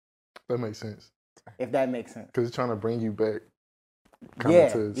 That makes sense. If that makes sense. Because it's trying to bring you back.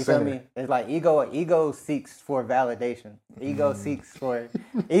 Yeah, you feel me? It's like ego seeks for validation. Ego seeks for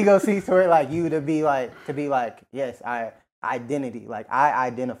like you to be like, yes, I identity. Like I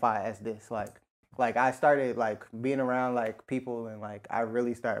identify as this. Like I started like being around like people and like I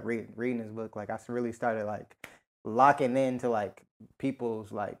really started reading this book. Like I really started like locking into like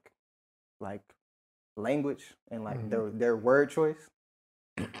people's like language and like their word choice.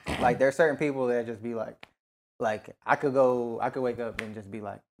 Like there's certain people that just be like I could wake up and just be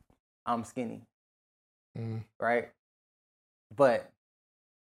like, I'm skinny, right? But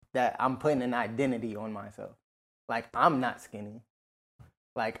that I'm putting an identity on myself. Like I'm not skinny.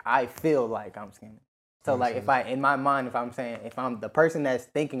 Like I feel like I'm skinny. So like if I in my mind, if I'm the person that's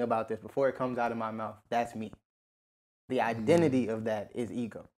thinking about this before it comes out of my mouth, that's me. The identity of that is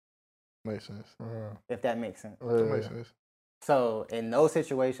ego. Makes sense. If that makes sense. That makes sense. So in those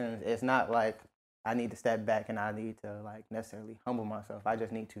situations, it's not like I need to step back and I need to like necessarily humble myself. I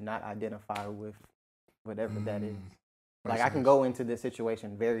just need to not identify with whatever that is. Like I can go into this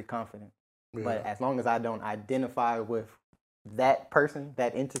situation very confident, but as long as I don't identify with that person,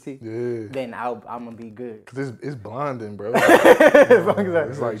 that entity, then I'm gonna be good. Cause it's blinding, bro. As long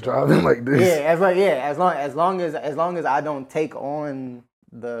as it's like driving like this. As long as I don't take on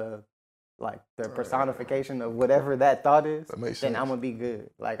the personification of whatever that thought is, then I'm gonna be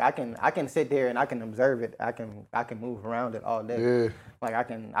good. Like I can sit there and I can observe it. I can move around it all day. Yeah. Like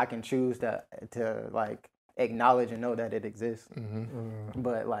I can choose to like acknowledge and know that it exists.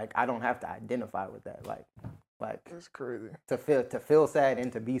 But like I don't have to identify with that. Like that's crazy. To feel sad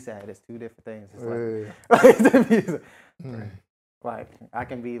and to be sad is two different things. It's like I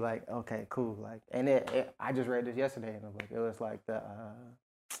can be like, okay, cool. Like, and I just read this yesterday in the book. It was like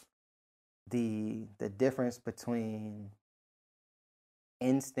the difference between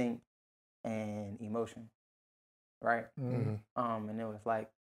instinct and emotion, right? Mm-hmm. And it was like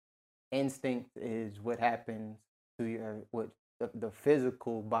instinct is what happens to your the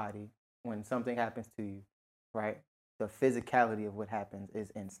physical body when something happens to you, right? The physicality of what happens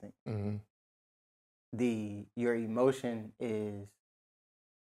is instinct. Mm-hmm. Your emotion is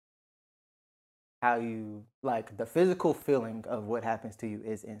how you like the physical feeling of what happens to you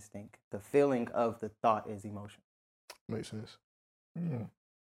is instinct. The feeling of the thought is emotion. Makes sense. Mm-hmm.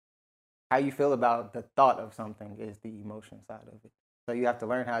 How you feel about the thought of something is the emotion side of it. So you have to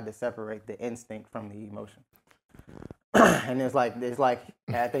learn how to separate the instinct from the emotion. And it's like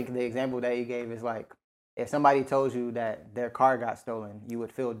I think the example that you gave is like if somebody told you that their car got stolen, you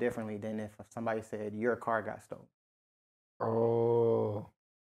would feel differently than if somebody said your car got stolen. Oh.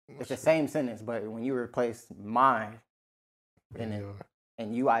 It's the same sentence, but when you replace mine in it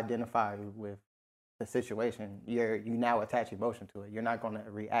and you identify with the situation, you now attach emotion to it. You're not going to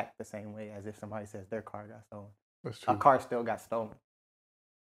react the same way as if somebody says their car got stolen. That's true. A car still got stolen.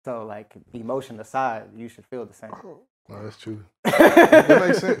 So, like, emotion aside, you should feel the same. No, that's true. It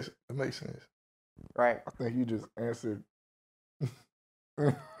makes sense. It makes sense. Right. I think you just answered.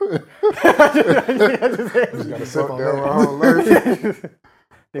 Just gotta sip on that.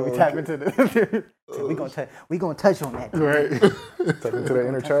 Then we tap into the. we gonna touch on that. Right. Tap into the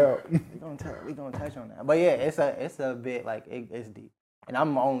inner child. We gonna touch on that. But yeah, it's a bit like it's deep, and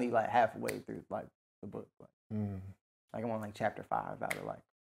I'm only like halfway through like the book. Like I'm on like chapter 5 out of like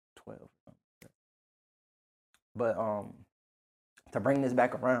 12. But to bring this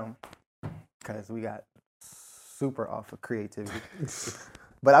back around, because we got super off of creativity.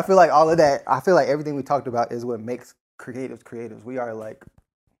 But I feel like all of that. I feel like everything we talked about is what makes creatives. We are like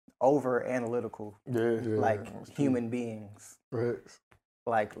over analytical, like human beings, right.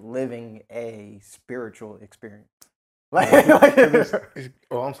 like living a spiritual experience. I'm sorry, I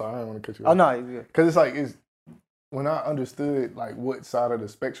didn't want to cut you off. Oh no, because it's when I understood like what side of the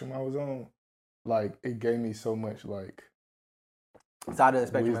spectrum I was on, like it gave me so much like side of the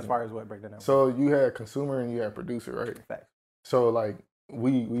spectrum wisdom. As far as what break that down. So you had consumer and you had producer, right? Facts. So like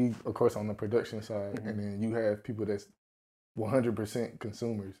we of course on the production side, and then you have people that's 100%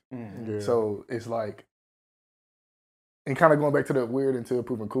 consumers. Mm-hmm. Yeah. So it's like, and kind of going back to the weird until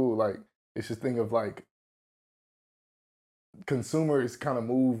proven cool, like it's this thing of like consumers kind of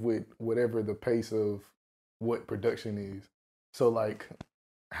move with whatever the pace of what production is. So like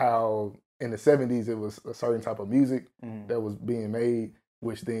how in the 70s it was a certain type of music that was being made,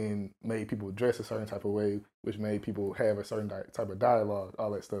 which then made people dress a certain type of way, which made people have a certain type of dialogue,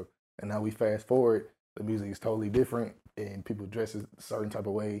 all that stuff. And now we fast forward, the music is totally different and people dress a certain type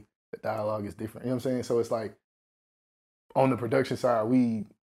of way, the dialogue is different. You know what I'm saying? So it's like on the production side, we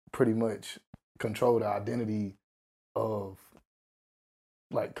pretty much control the identity of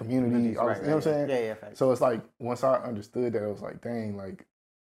like community. Right, you know what I'm saying? Yeah, fact. So it's like once I understood that, I was like, dang, like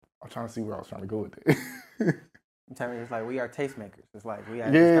I'm trying to see where I was trying to go with it. I'm telling you, it's like we are tastemakers. It's like we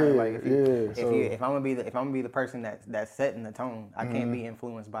have kind of like if I'm gonna be the person that's setting the tone, I can't be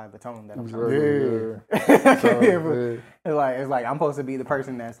influenced by the tone that I'm trying to It's like I'm supposed to be the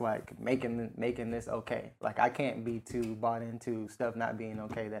person that's like making this okay. Like I can't be too bought into stuff not being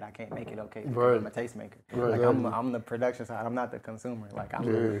okay that I can't make it okay because I'm a tastemaker. Like I'm the production side. I'm not the consumer. Like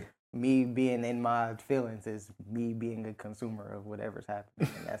me being in my feelings is me being a consumer of whatever's happening,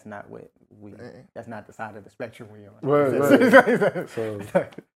 and that's not what that's not the side of the spectrum we're on. Right. So it's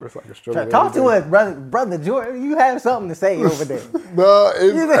like a struggle. Talk to us, brother Jordan. You have something to say over there. No,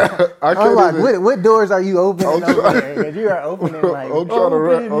 it's I can't like, what doors are you opening over there? Because you are opening like I'm trying to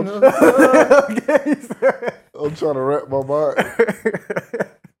I'm trying to wrap my mind.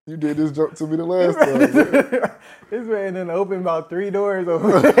 You did this joke to me the last time. This man done opened about 3 doors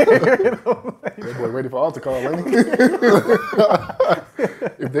over there. That boy ready for altar call, ain't he?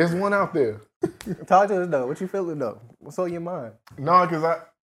 If there's one out there. Talk to us though. What you feeling though? What's on your mind? No, because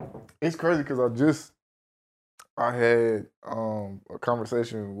it's crazy because I had a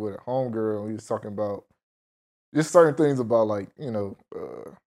conversation with a homegirl and we was talking about just certain things about like, you know,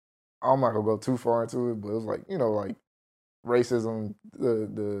 I'm not gonna go too far into it, but it was like, you know, like racism,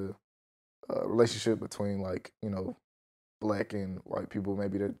 the relationship between like, you know, black and white people,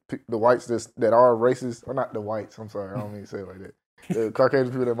 maybe the whites that are racist, or not the whites, I'm sorry, I don't mean to say it like that. The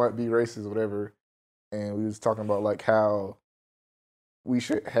Caucasian people that might be racist or whatever. And we was talking about like how we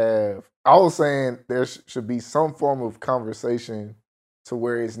should have, I was saying there should be some form of conversation to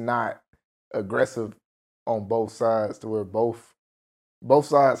where it's not aggressive on both sides, to where both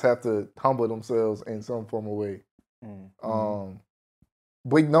sides have to humble themselves in some form of way.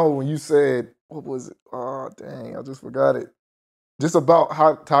 But no, when you said, what was it? Oh, dang, I just forgot it. Just about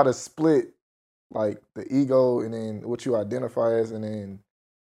how to split, like, the ego and then what you identify as, and then,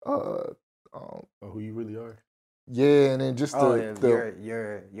 or who you really are. yeah, and then just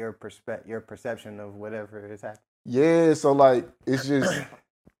your perception of whatever is happening. Yeah, so, like, it's just,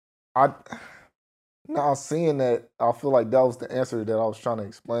 now seeing that, I feel like that was the answer that I was trying to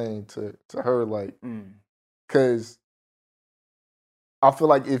explain to her, like, because I feel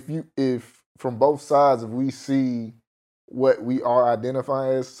like if from both sides, if we see what we are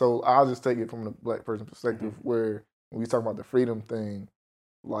identifying as, so I'll just take it from the black person perspective, where when we talk about the freedom thing,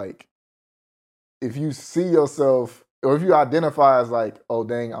 like, if you see yourself, or if you identify as like, oh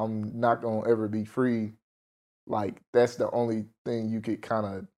dang, I'm not gonna ever be free, like, that's the only thing you could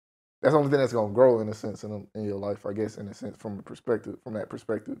that's the only thing that's gonna grow in a sense in your life, I guess, in a sense from that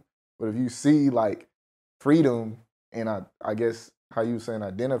perspective. But if you see like freedom, and I guess how you saying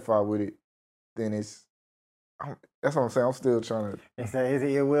identify with it, then that's what I'm saying. I'm still trying to.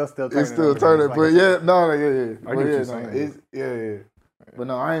 It will still turn. It's still turning, but yeah, no, yeah. I get what you're saying. Yeah. But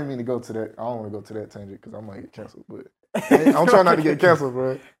no, I ain't mean to go to that. I don't want to go to that tangent because I might get canceled. But I'm trying not to get canceled,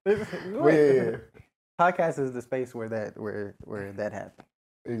 bro. But yeah. Podcast is the space where that happens.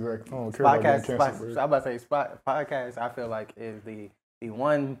 Exactly. I'm about to say podcast. I feel like is the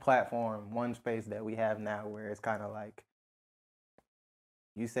one platform, one space that we have now where it's kind of like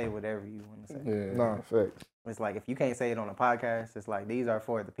you say whatever you want to say. Yeah, no, fact. It's like if you can't say it on a podcast, it's like these are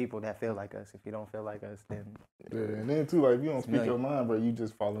for the people that feel like us. If you don't feel like us, then and then too, like if you don't speak your mind, bro, you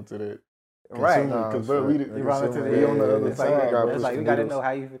just fall into that. Right. Because we on the other side. It's like you got to know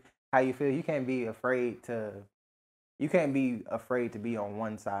how you feel. You can't be afraid to. You can't be afraid to be on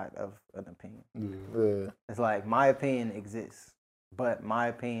one side of an opinion. Yeah. It's like my opinion exists, but my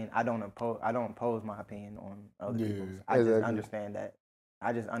opinion I don't impose my opinion on other people's. I just understand that.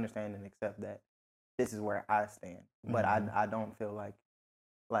 I just understand and accept that this is where I stand. But I don't feel like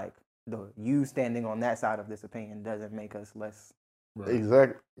you standing on that side of this opinion doesn't make us less. Right.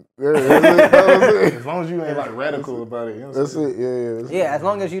 Exactly. Yeah, as long as you ain't like radical about it. You know that's it. Yeah. As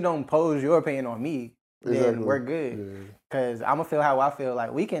long as you don't pose your opinion on me, then we're good. Because I'm gonna feel how I feel.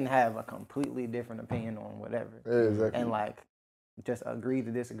 Like we can have a completely different opinion on whatever. Yeah, exactly. And like just agree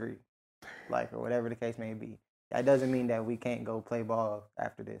to disagree, like or whatever the case may be. That doesn't mean that we can't go play ball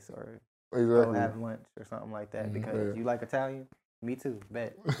after this or go have lunch or something like that. Because you like Italian. Me too,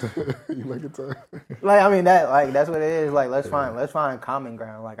 bet. You like Italian? Like I mean that's what it is. Like let's find common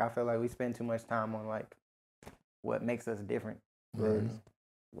ground. Like I feel like we spend too much time on like what makes us different. Right.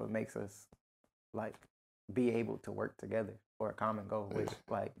 What makes us like be able to work together for a common goal. Which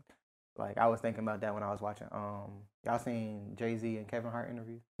like I was thinking about that when I was watching. Y'all seen Jay-Z and Kevin Hart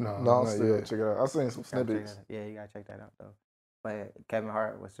interview? No, I'm still check it out. I seen some snippets. Yeah, you gotta check that out though. But Kevin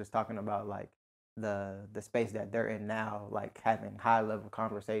Hart was just talking about like the space that they're in now, like having high level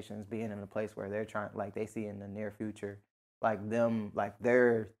conversations, being in a place where they're trying, like they see in the near future, like them, like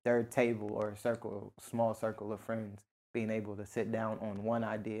their table or small circle of friends being able to sit down on one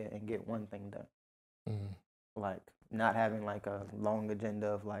idea and get one thing done. Like not having like a long agenda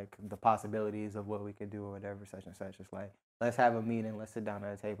of like the possibilities of what we could do or whatever, such and such. It's like let's have a meeting, let's sit down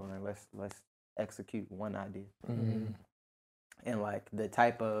at a table and let's execute one idea. And like the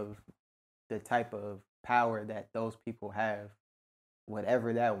type of power that those people have,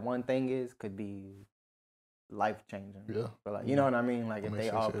 whatever that one thing is, could be life changing. Yeah. But like, you know what I mean? Like if they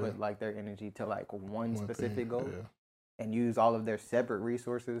all put like their energy to like one specific goal and use all of their separate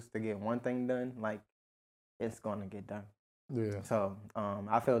resources to get one thing done, like it's gonna get done. Yeah. So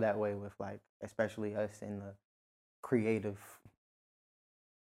I feel that way with like especially us in the creative.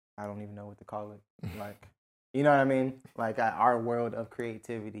 I don't even know what to call it. Like. You know what I mean? Like our world of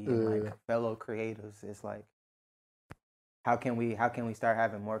creativity and like fellow creatives, it's like, how can we start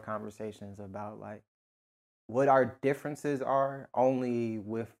having more conversations about like what our differences are, only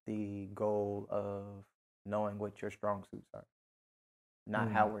with the goal of knowing what your strong suits are, not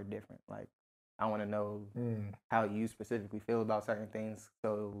how we're different. Like I want to know how you specifically feel about certain things,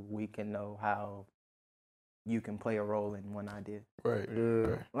 so we can know how you can play a role in one idea. Right.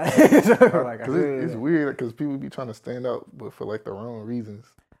 Yeah. Like, it's weird because people be trying to stand out, but for like the wrong reasons.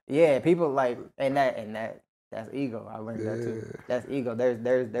 Yeah, people like and that's ego. I learned that too. That's ego.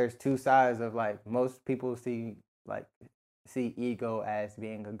 There's two sides of like most people see ego as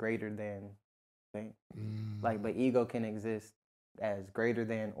being a greater than thing. Like, but ego can exist as greater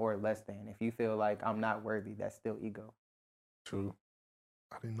than or less than. If you feel like I'm not worthy, that's still ego. True.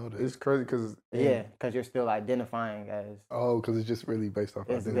 I didn't know that. It's crazy because because you're still identifying as. Oh, because it's just really based off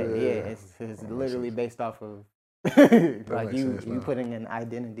identity. It's literally based off of Like you putting an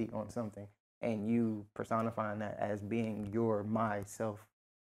identity on something and you personifying that as being your myself.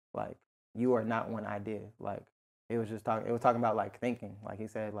 Like you are not one idea. Like it was talking about like thinking. Like he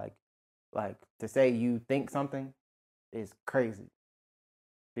said, like to say you think something is crazy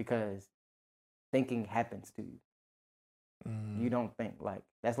because thinking happens to you. You don't think. Like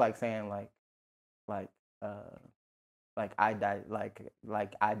that's like saying like I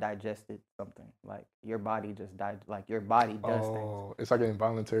digested something. Like your body just died. Like your body does things. Oh, it's like an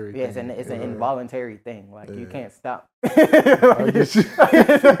involuntary thing. Yes, and it's an involuntary thing. Like you can't stop. I get you.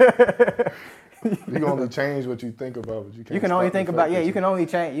 You can only change what you think about, but you can't. You can only think about. Yeah, you can only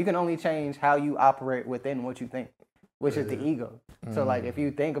change. You can only change how you operate within what you think, which is the ego. So like if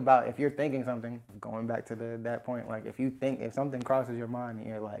you're thinking something, going back to that point, like if something crosses your mind and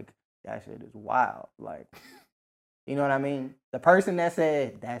you're like, that shit is wild, like. You know what I mean? The person that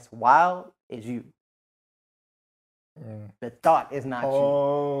said that's wild is you. The thought is not you.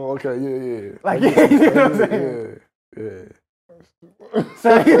 Oh, okay, yeah. Like, you know what I'm saying? Yeah.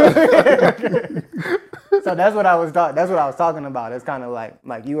 So that's what I was talking about. It's kind of like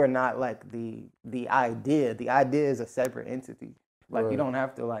you are not like the idea. The idea is a separate entity. Like you don't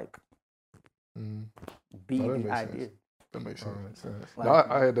have to like be the idea. Sense. That makes sense. Like, no,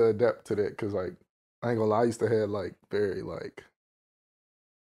 I had to adapt to that because like. I ain't gonna lie, I used to have like very like,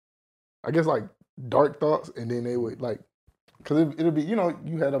 I guess like dark thoughts, and then they would like, cause it'll be, you know,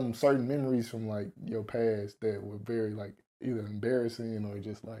 you had certain memories from like your past that were very like either embarrassing or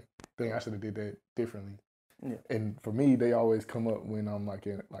just like, dang, I should have did that differently. Yeah. And for me, they always come up when I'm like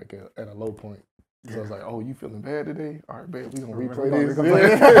at a low point. So I was like, oh, you feeling bad today? All right, babe, we gonna replay this. You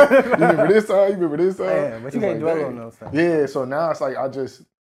remember this time? You remember this time? Yeah, but you can't dwell on those things. Yeah, so now it's like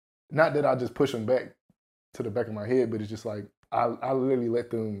not that I just push them back to the back of my head, but it's just like I literally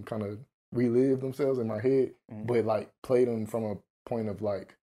let them kind of relive themselves in my head, but like play them from a point of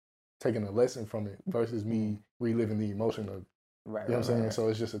like taking a lesson from it versus me reliving the emotion of, you know what I'm saying? Right. So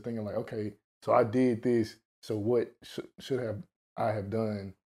it's just a thing of like, okay, so I did this, so what should I have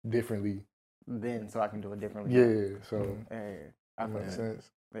done differently? Then so I can do it differently. Yeah, so that makes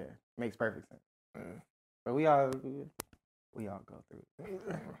sense. Yeah, makes perfect sense. But we all go through it.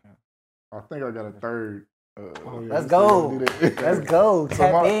 I think I got a third. Let's go. Let's go.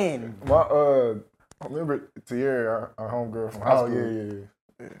 Tap in. I remember Tierra, our homegirl from high school.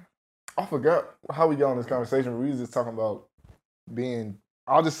 Yeah. I forgot how we got on this conversation. We was just talking about being.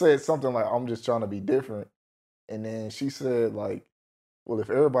 I just said something like, "I'm just trying to be different," and then she said like, "Well, if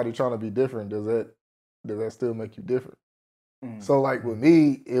everybody trying to be different, does that still make you different?" So like with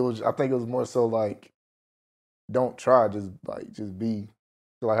me, I think it was more so like, don't try, just be.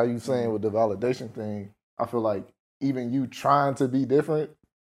 So like how you saying with the validation thing, I feel like even you trying to be different,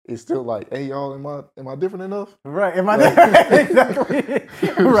 it's still like, hey y'all, am I different enough? Right, am I different? Exactly.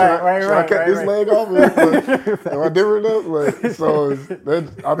 Right. Should I cut this leg off? Am I different enough? Like, so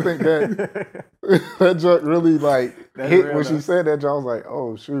I think that joke really like hit when she said that joke. I was like,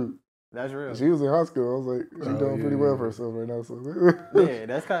 oh shoot. That's real. She was in high school. I was like, she's doing pretty well for herself right now. So yeah,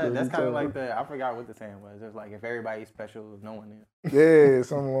 that's kind of like I forgot what the saying was. It's like if everybody's special, no one is. Yeah,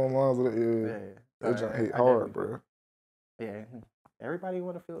 something along the lines of that. Yeah, that joke hit hard, bro. Yeah, everybody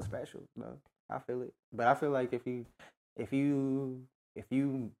want to feel special. No, I feel it, but I feel like if you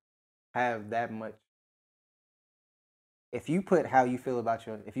have that much, if you put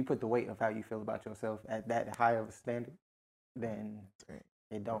the weight of how you feel about yourself at that high of a standard, then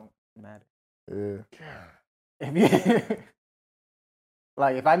it don't matter. Yeah. If you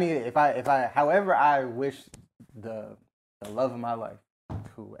like, however I wish the love of my life,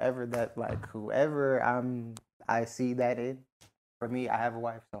 whoever I see that in. For me, I have a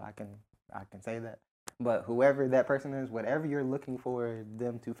wife, so I can say that. But whoever that person is, whatever you're looking for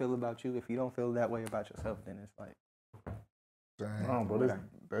them to feel about you, if you don't feel that way about yourself, then it's like, dang. No, bro,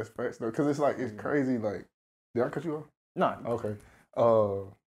 that's facts though, because it's like it's crazy. Like, did I cut you off? No. Okay.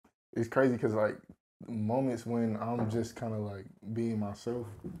 It's crazy because like moments when I'm just kind of like being myself,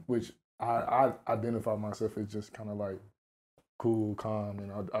 which I identify myself as just kind of like cool, calm,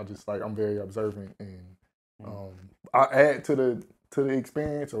 and I just like I'm very observant, and I add to the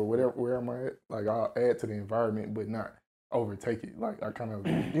experience or whatever where I'm at. Like I'll add to the environment, but not overtake it. Like I kind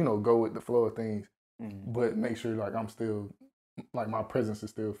of go with the flow of things, but make sure like I'm still like my presence is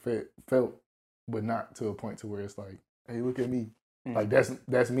still felt, but not to a point to where it's like, hey, look at me. Like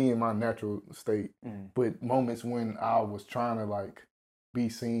that's me in my natural state. But moments when I was trying to like be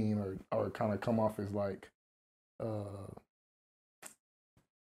seen or kind of come off as like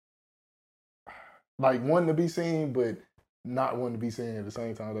wanting to be seen but not wanting to be seen at the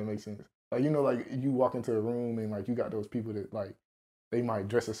same time. That makes sense. like, you know, like you walk into a room and like you got those people that like they might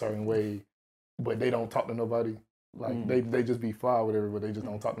dress a certain way, but they don't talk to nobody. Like they just be fly or whatever, but they just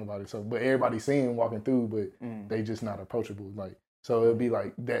don't talk to nobody. So, but everybody see them walking through, but they just not approachable. Like, so it'll be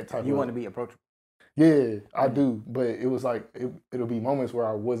like that type. You want to be approachable? Yeah, I do. But it was like it'll be moments where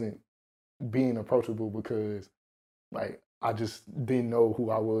I wasn't being approachable because like I just didn't know who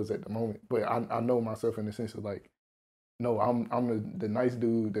I was at the moment. But I know myself in the sense of like, no, I'm the nice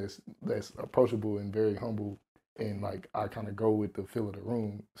dude that's approachable and very humble. And like I kind of go with the feel of the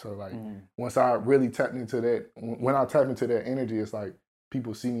room. So like once I really tapped into that, when I tap into that energy, it's like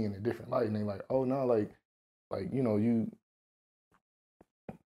people see me in a different light, and they like, oh no, like you know you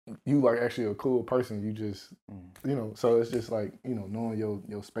like actually a cool person. You just you know. So it's just like, you know, knowing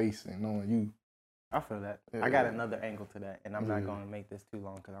your space and knowing you. I feel that. I got another angle to that, and I'm not going to make this too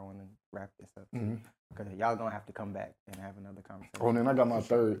long because I want to wrap this up. Because y'all going to have to come back and have another conversation. Oh, and then I got my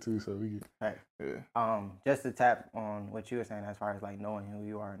third too, so we can. Yeah. Just to tap on what you were saying as far as like knowing who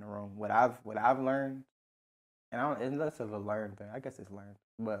you are in the room. What I've learned, and it's less of a learned thing. I guess it's learned,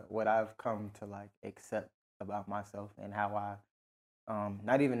 but what I've come to like accept about myself and how I,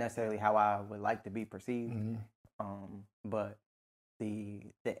 not even necessarily how I would like to be perceived, but the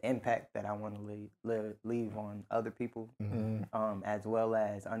impact that I want to leave on other people, as well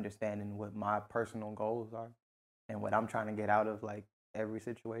as understanding what my personal goals are and what I'm trying to get out of like every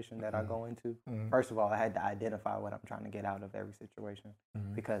situation that I go into. First of all, I had to identify what I'm trying to get out of every situation,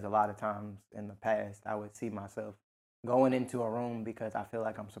 because a lot of times in the past I would see myself going into a room because I feel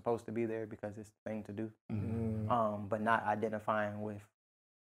like I'm supposed to be there because it's the thing to do, but not identifying with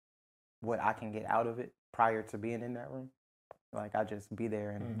what I can get out of it prior to being in that room. Like I just be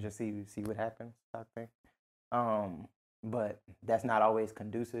there and just see what happens type thing. But that's not always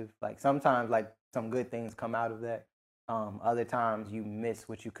conducive. Like sometimes like some good things come out of that. Other times you miss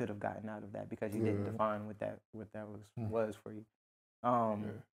what you could have gotten out of that because you didn't define what that was for you.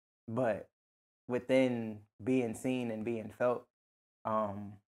 But within being seen and being felt,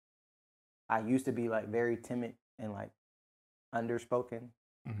 I used to be like very timid and like underspoken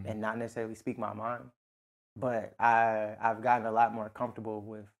and not necessarily speak my mind. But I've gotten a lot more comfortable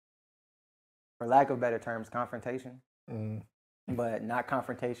with, for lack of better terms, confrontation. But not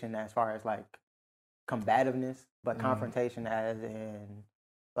confrontation as far as like combativeness, but confrontation as in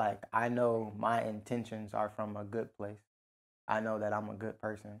like I know my intentions are from a good place. I know that I'm a good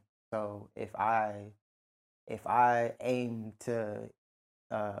person. So if I aim to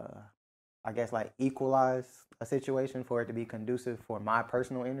I guess like equalize a situation for it to be conducive for my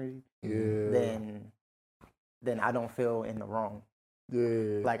personal energy, then I don't feel in the wrong.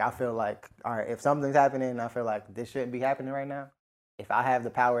 Like I feel like, all right, if something's happening, I feel like this shouldn't be happening right now. If I have the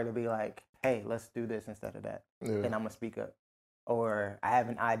power to be like, hey, let's do this instead of that, then I'm gonna speak up. Or I have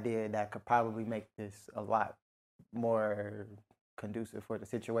an idea that could probably make this a lot more conducive for the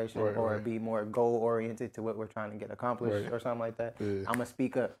situation, or be more goal oriented to what we're trying to get accomplished, or something like that. I'm gonna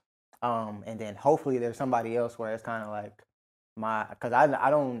speak up, and then hopefully there's somebody else where it's kind of like because I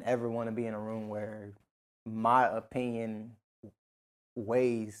don't ever want to be in a room where my opinion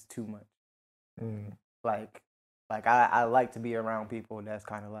weighs too much. Like I like to be around people that's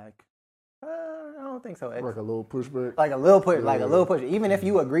kind of like, I don't think so. Like a little pushback. Like a little push. Even if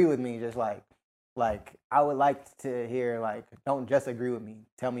you agree with me, just like I would like to hear like, don't just agree with me.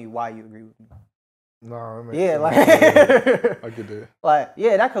 Tell me why you agree with me. No, like I get that. Like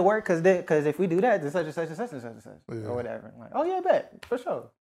that could work because if we do that, then such and such and such and such and such or whatever. Like, oh yeah, bet for sure.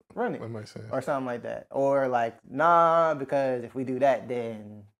 Run it. That makes sense. Or something like that. Or like, nah, because if we do that,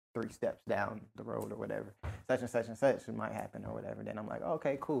 then 3 steps down the road or whatever, such and such might happen or whatever. Then I'm like,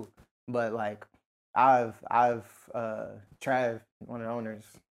 okay, cool. But like, Trav, one of the owners,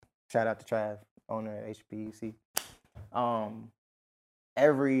 shout out to Trav, owner at HBUC.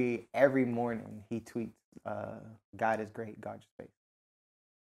 Every morning he tweets, God is great, God your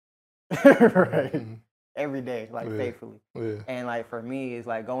space. Right. Every day, like faithfully. And like for me, it's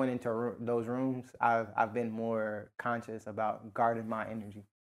like going into those rooms, I've been more conscious about guarding my energy.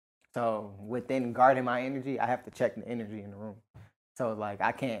 So within guarding my energy, I have to check the energy in the room. So like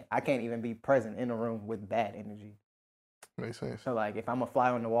I can't even be present in a room with bad energy. Makes sense. So like if I'm a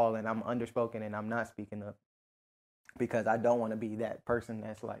fly on the wall and I'm underspoken and I'm not speaking up because I don't want to be that person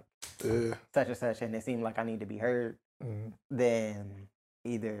that's like such and such, and it seems like I need to be heard, then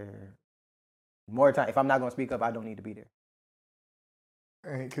either more time, if I'm not going to speak up, I don't need to be there.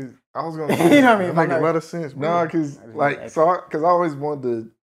 Because I was going to say, you know what I mean? It makes a lot of sense. No, because like, because I always wanted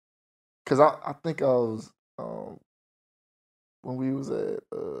to, because I think I was, when we was at,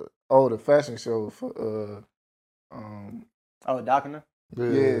 the fashion show for, Dockener?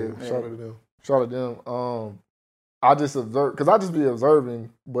 Yeah. Shout out to them. Shout out to them. I just observe, because I just be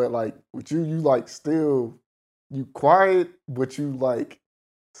observing, but like with you like still, you quiet, but you like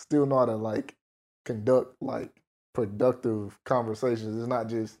still know how to like conduct like productive conversations. It's not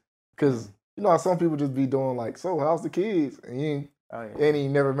just, because you know how some people just be doing like, so how's the kids? And you ain't, and he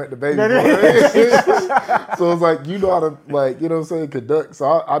never met the baby boy. So it's like, you know how to like, you know what I'm saying, conduct.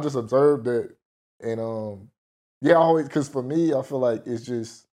 So I just observed that. And yeah, always, because for me, I feel like it's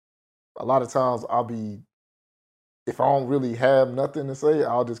just, a lot of times I'll be, if I don't really have nothing to say,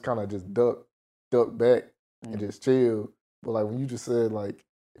 I'll just kind of just duck back and just chill. But like when you just said like,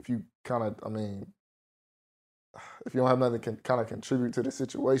 if you kind of, I mean, if you don't have nothing can kind of contribute to the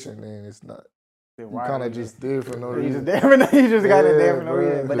situation, then it's not. You kind of just there for no reason. You just got it there for no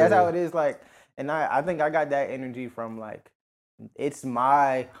reason. But that's how it is. Like, and I think I got that energy from like, it's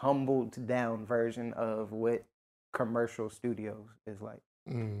my humbled down version of what commercial studios is like.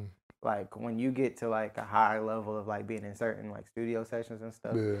 Like when you get to like a high level of like being in certain like studio sessions and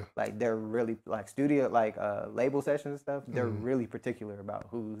stuff, like they're really like studio like label sessions and stuff. They're really particular about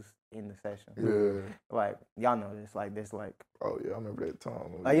who's in the session. Like y'all know this. Like this. Like oh yeah, I remember that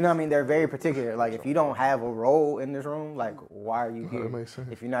time. Like, you know what I mean? They're very particular. Like if you don't have a role in this room, like why are you here? That makes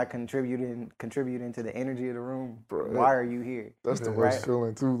sense. If you're not contributing to the energy of the room, why are you here? That's the worst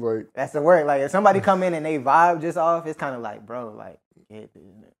feeling too. Like that's the word. Like if somebody come in and they vibe just off, it's kind of like, bro, like get this.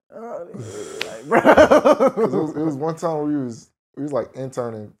 Like, bro. It was one time we was like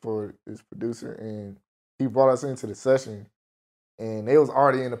interning for this producer, and he brought us into the session, and they was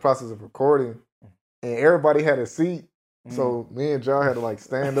already in the process of recording, and everybody had a seat, so me and John had to like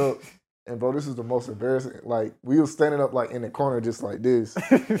stand up, and bro, this is the most embarrassing. Like we was standing up like in the corner just like this,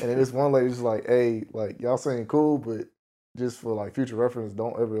 and then this one lady was like, "Hey, like y'all saying cool, but just for like future reference,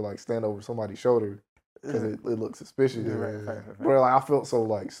 don't ever like stand over somebody's shoulder." Because it looks suspicious. Bro, like I felt so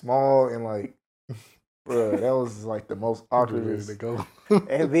like small and like, bro, that was like the most awkward to go.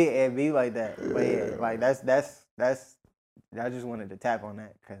 It'd be like that. But yeah, like that's I just wanted to tap on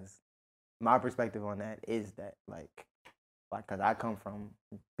that because my perspective on that is that like because I come from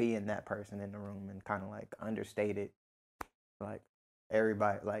being that person in the room and kind of like understated, like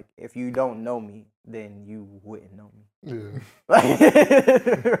everybody, like if you don't know me, then you wouldn't know me. Yeah. Like,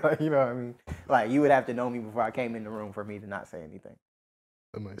 you know what I mean? Like you would have to know me before I came in the room for me to not say anything.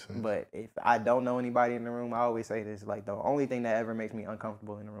 That makes sense. But if I don't know anybody in the room, I always say this, like the only thing that ever makes me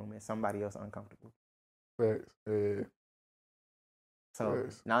uncomfortable in the room is somebody else uncomfortable. Facts. Yeah. So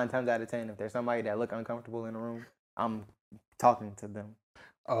 9 times out of 10, if there's somebody that look uncomfortable in the room, I'm talking to them.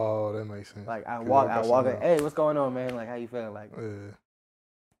 Oh, that makes sense. Like I walk in, hey, what's going on, man? Like how you feeling? Like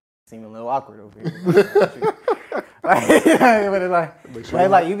seem a little awkward over here. But it's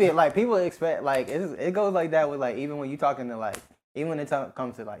like you be like people expect like it goes like that with like even when you talking to like even when it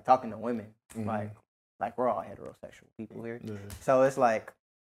comes to like talking to women, like we're all heterosexual people here. So it's like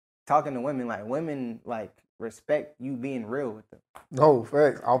talking to women like respect you being real with them. No,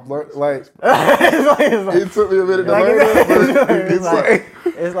 facts. I've learned like it took me a minute to learn that,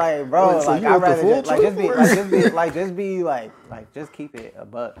 but it's like bro, like I'd rather just keep it a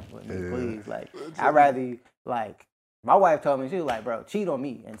buck with me, please. Like I'd rather like my wife told me, she was like, bro, cheat on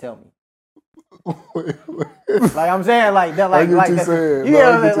me and tell me. Like I'm saying, like that, like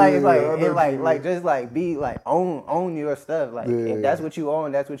just like be like own your stuff. Like if that's what you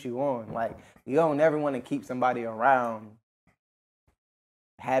own, that's what you own. Like you don't never want to keep somebody around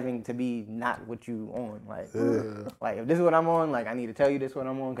having to be not what you own. Like if this is what I'm on, like I need to tell you this is what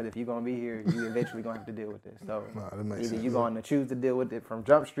I'm on, because if you're gonna be here, you eventually gonna have to deal with this. So either you're gonna choose to deal with it from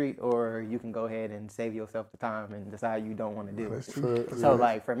Jump Street, or you can go ahead and save yourself the time and decide you don't want to deal with it. So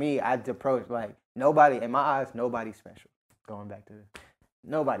like for me, I'd approach like nobody in my eyes, nobody's special. Going back to this,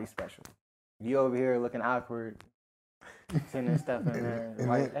 nobody's special. You over here looking awkward, sending stuff in there,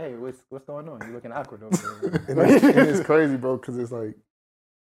 like, hey, what's going on? You looking awkward over there. And it's crazy, bro, because it's like.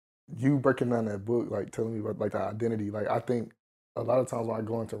 You breaking down that book, like telling me about like the identity. Like I think a lot of times when I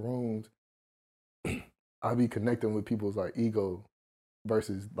go into rooms, I be connecting with people's like ego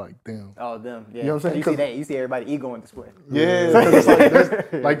versus like them. Oh, them. Yeah. You know what I'm saying? You see everybody ego on display. Yeah, it's like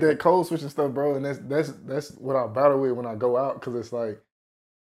that's, like that code switching stuff, bro. And that's what I battle with when I go out, because it's like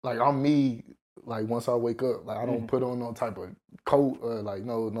I'm me. Like once I wake up, like I don't put on no type of coat or like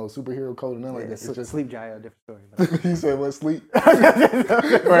no superhero coat or nothing like that. It's just sleep giant, different story. You said what, sleep?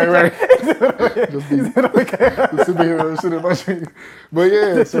 right. Just be the superhero shit in my dream. But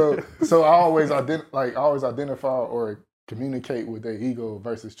yeah, so I always identify or communicate with their ego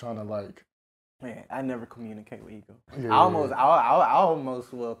versus trying to like. Man, I never communicate with ego. Yeah, I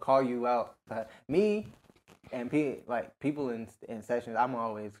almost will call you out. Me, And people in sessions, I'm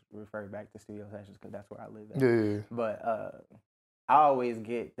always refer back to studio sessions because that's where I live at. Yeah. But I always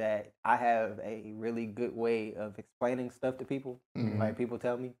get that I have a really good way of explaining stuff to people. Like people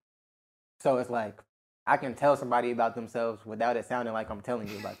tell me. So it's like I can tell somebody about themselves without it sounding like I'm telling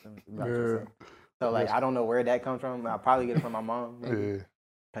you about them. Yourself. So like I don't know where that comes from. I'll probably get it from my mom. Maybe,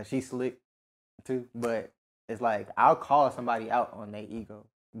 cause she's slick too. But it's like I'll call somebody out on their ego,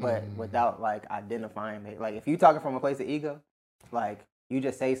 but without like identifying it. Like if you talking from a place of ego, like you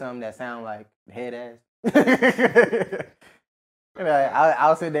just say something that sound like head ass.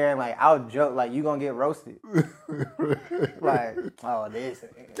 I'll sit there and like I'll joke like you gonna get roasted. Like oh this.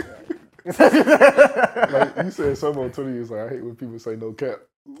 Like you said something on Twitter, you was like, I hate when people say no cap.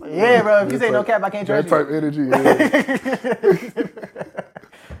 Yeah, bro. If you say no cap, I can't trust that type energy.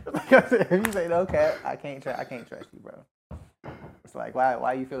 If you say no cap, I can't trust you, bro. It's like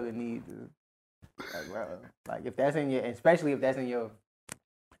why you feel the need to like, bro? Like if that's in your, especially if that's in your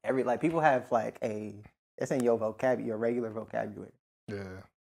people have like it's in your vocabulary, your regular vocabulary. Yeah.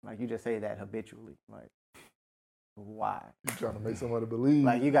 Like you just say that habitually, like. Why? You trying to make somebody believe?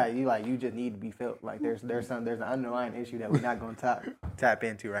 Like you just need to be felt. Like there's an underlying issue that we're not gonna tap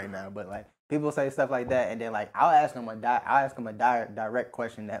into right now. But like people say stuff like that, and then like I'll ask them a direct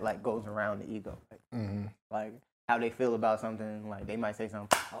question that like goes around the ego, like how they feel about something. Like they might say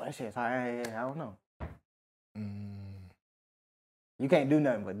something. Oh, that shit's hard. I don't know. You can't do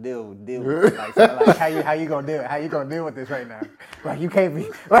nothing but deal with it. Like, so like how you gonna deal? How you gonna deal with this right now? Like you can't be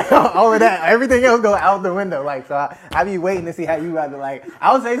like all of that. Everything else go out the window. Like so, I be waiting to see how you rather like.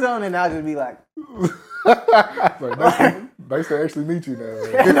 I'll say something and I'll just be like. Nice to actually meet you now.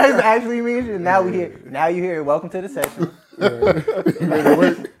 Nice to actually meet you. Now we here. Now you here. Welcome to the session. They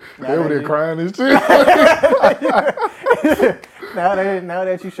over there crying and shit. Now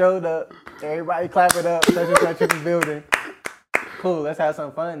that you showed up, everybody clap it up. Such and such in the building. Cool, let's have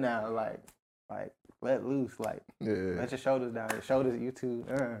some fun now. Like let loose. Like let your shoulders down. Your shoulders, you too.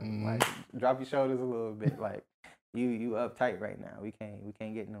 Like drop your shoulders a little bit. Like you uptight right now. We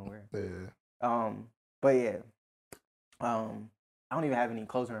can't get nowhere. Yeah. But yeah. I don't even have any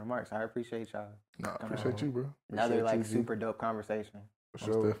closing remarks. I appreciate y'all. No, I appreciate you, bro. Another like super dope conversation. For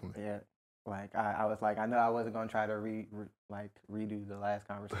sure. Definitely. Yeah. Like I was like, I know I wasn't gonna try to redo the last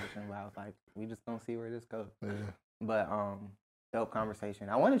conversation, but I was like, we just gonna see where this goes. Yeah. But dope conversation.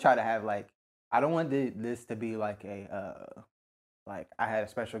 I want to try to have like, I don't want this to be like like I had a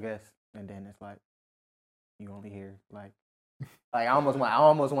special guest and then it's like you only hear like I almost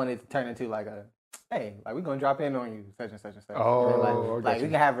wanted to turn into like a hey, like we're gonna drop in on you such and such and such. Oh, like we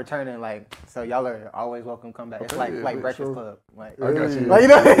can have returning like so y'all are always welcome. Come back. It's like Breakfast Club. Like I got you. Like you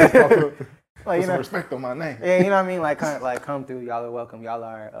know. Like, you know, respect on my name. Yeah, you know what I mean. Like come through. Y'all are welcome. Y'all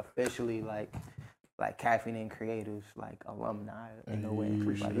are officially like Caffeine and Creatives, like alumni in a way.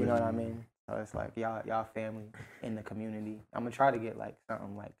 Like, you know what I mean? So it's like y'all family in the community. I'm gonna try to get like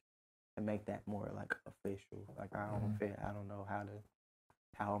something like to make that more like official. Like I don't know how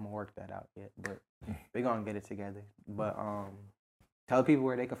I'm gonna work that out yet, but we're gonna get it together. But tell people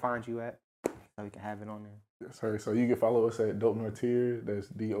where they can find you at so we can have it on there. Yes, sir. So you can follow us at Dope Norteria. That's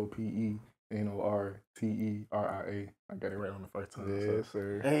DOPENORTERIA. I got it right on the first time. Yes,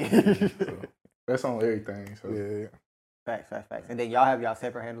 sir. So that's on everything. So yeah. Facts. And then y'all have y'all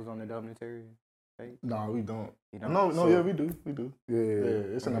separate handles on the Dope Norteria page? No, we don't. You don't? No, yeah, we do.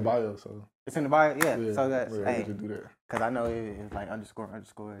 Yeah, it's in the bio, so. It's in the bio, yeah. So that's we just do that. Cause I know it's like underscore.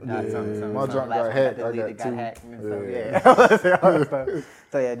 Something. My junk got hacked. I got two.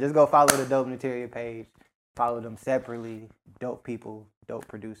 So yeah, just go follow the Dope Norteria page. Follow them separately. Dope people, dope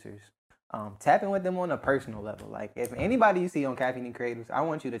producers. Tap in with them on a personal level. Like if anybody you see on Caffeine and Creatives, I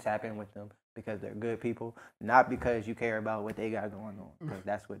want you to tap in with them because they're good people, not because you care about what they got going on. Because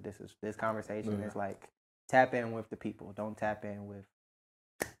that's what this is. This conversation is like tap in with the people. Don't tap in with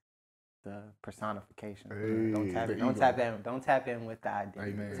the personification. Don't tap in with the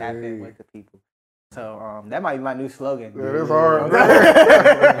identity. Amen. Tap in with the people. So that might be my new slogan. Yeah, that's hard.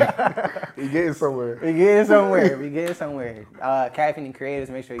 We getting somewhere. We getting somewhere. Caffeine and Creatives,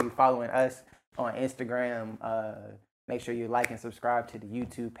 make sure you're following us on Instagram. Make sure you like and subscribe to the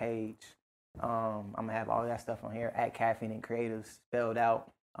YouTube page. I'm going to have all that stuff on here at Caffeine and Creatives spelled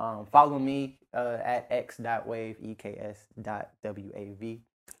out. Follow me at x.wave, eks.wav.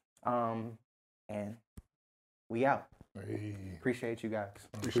 And we out. Hey. Appreciate you guys.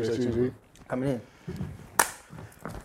 Appreciate you, G. Coming in.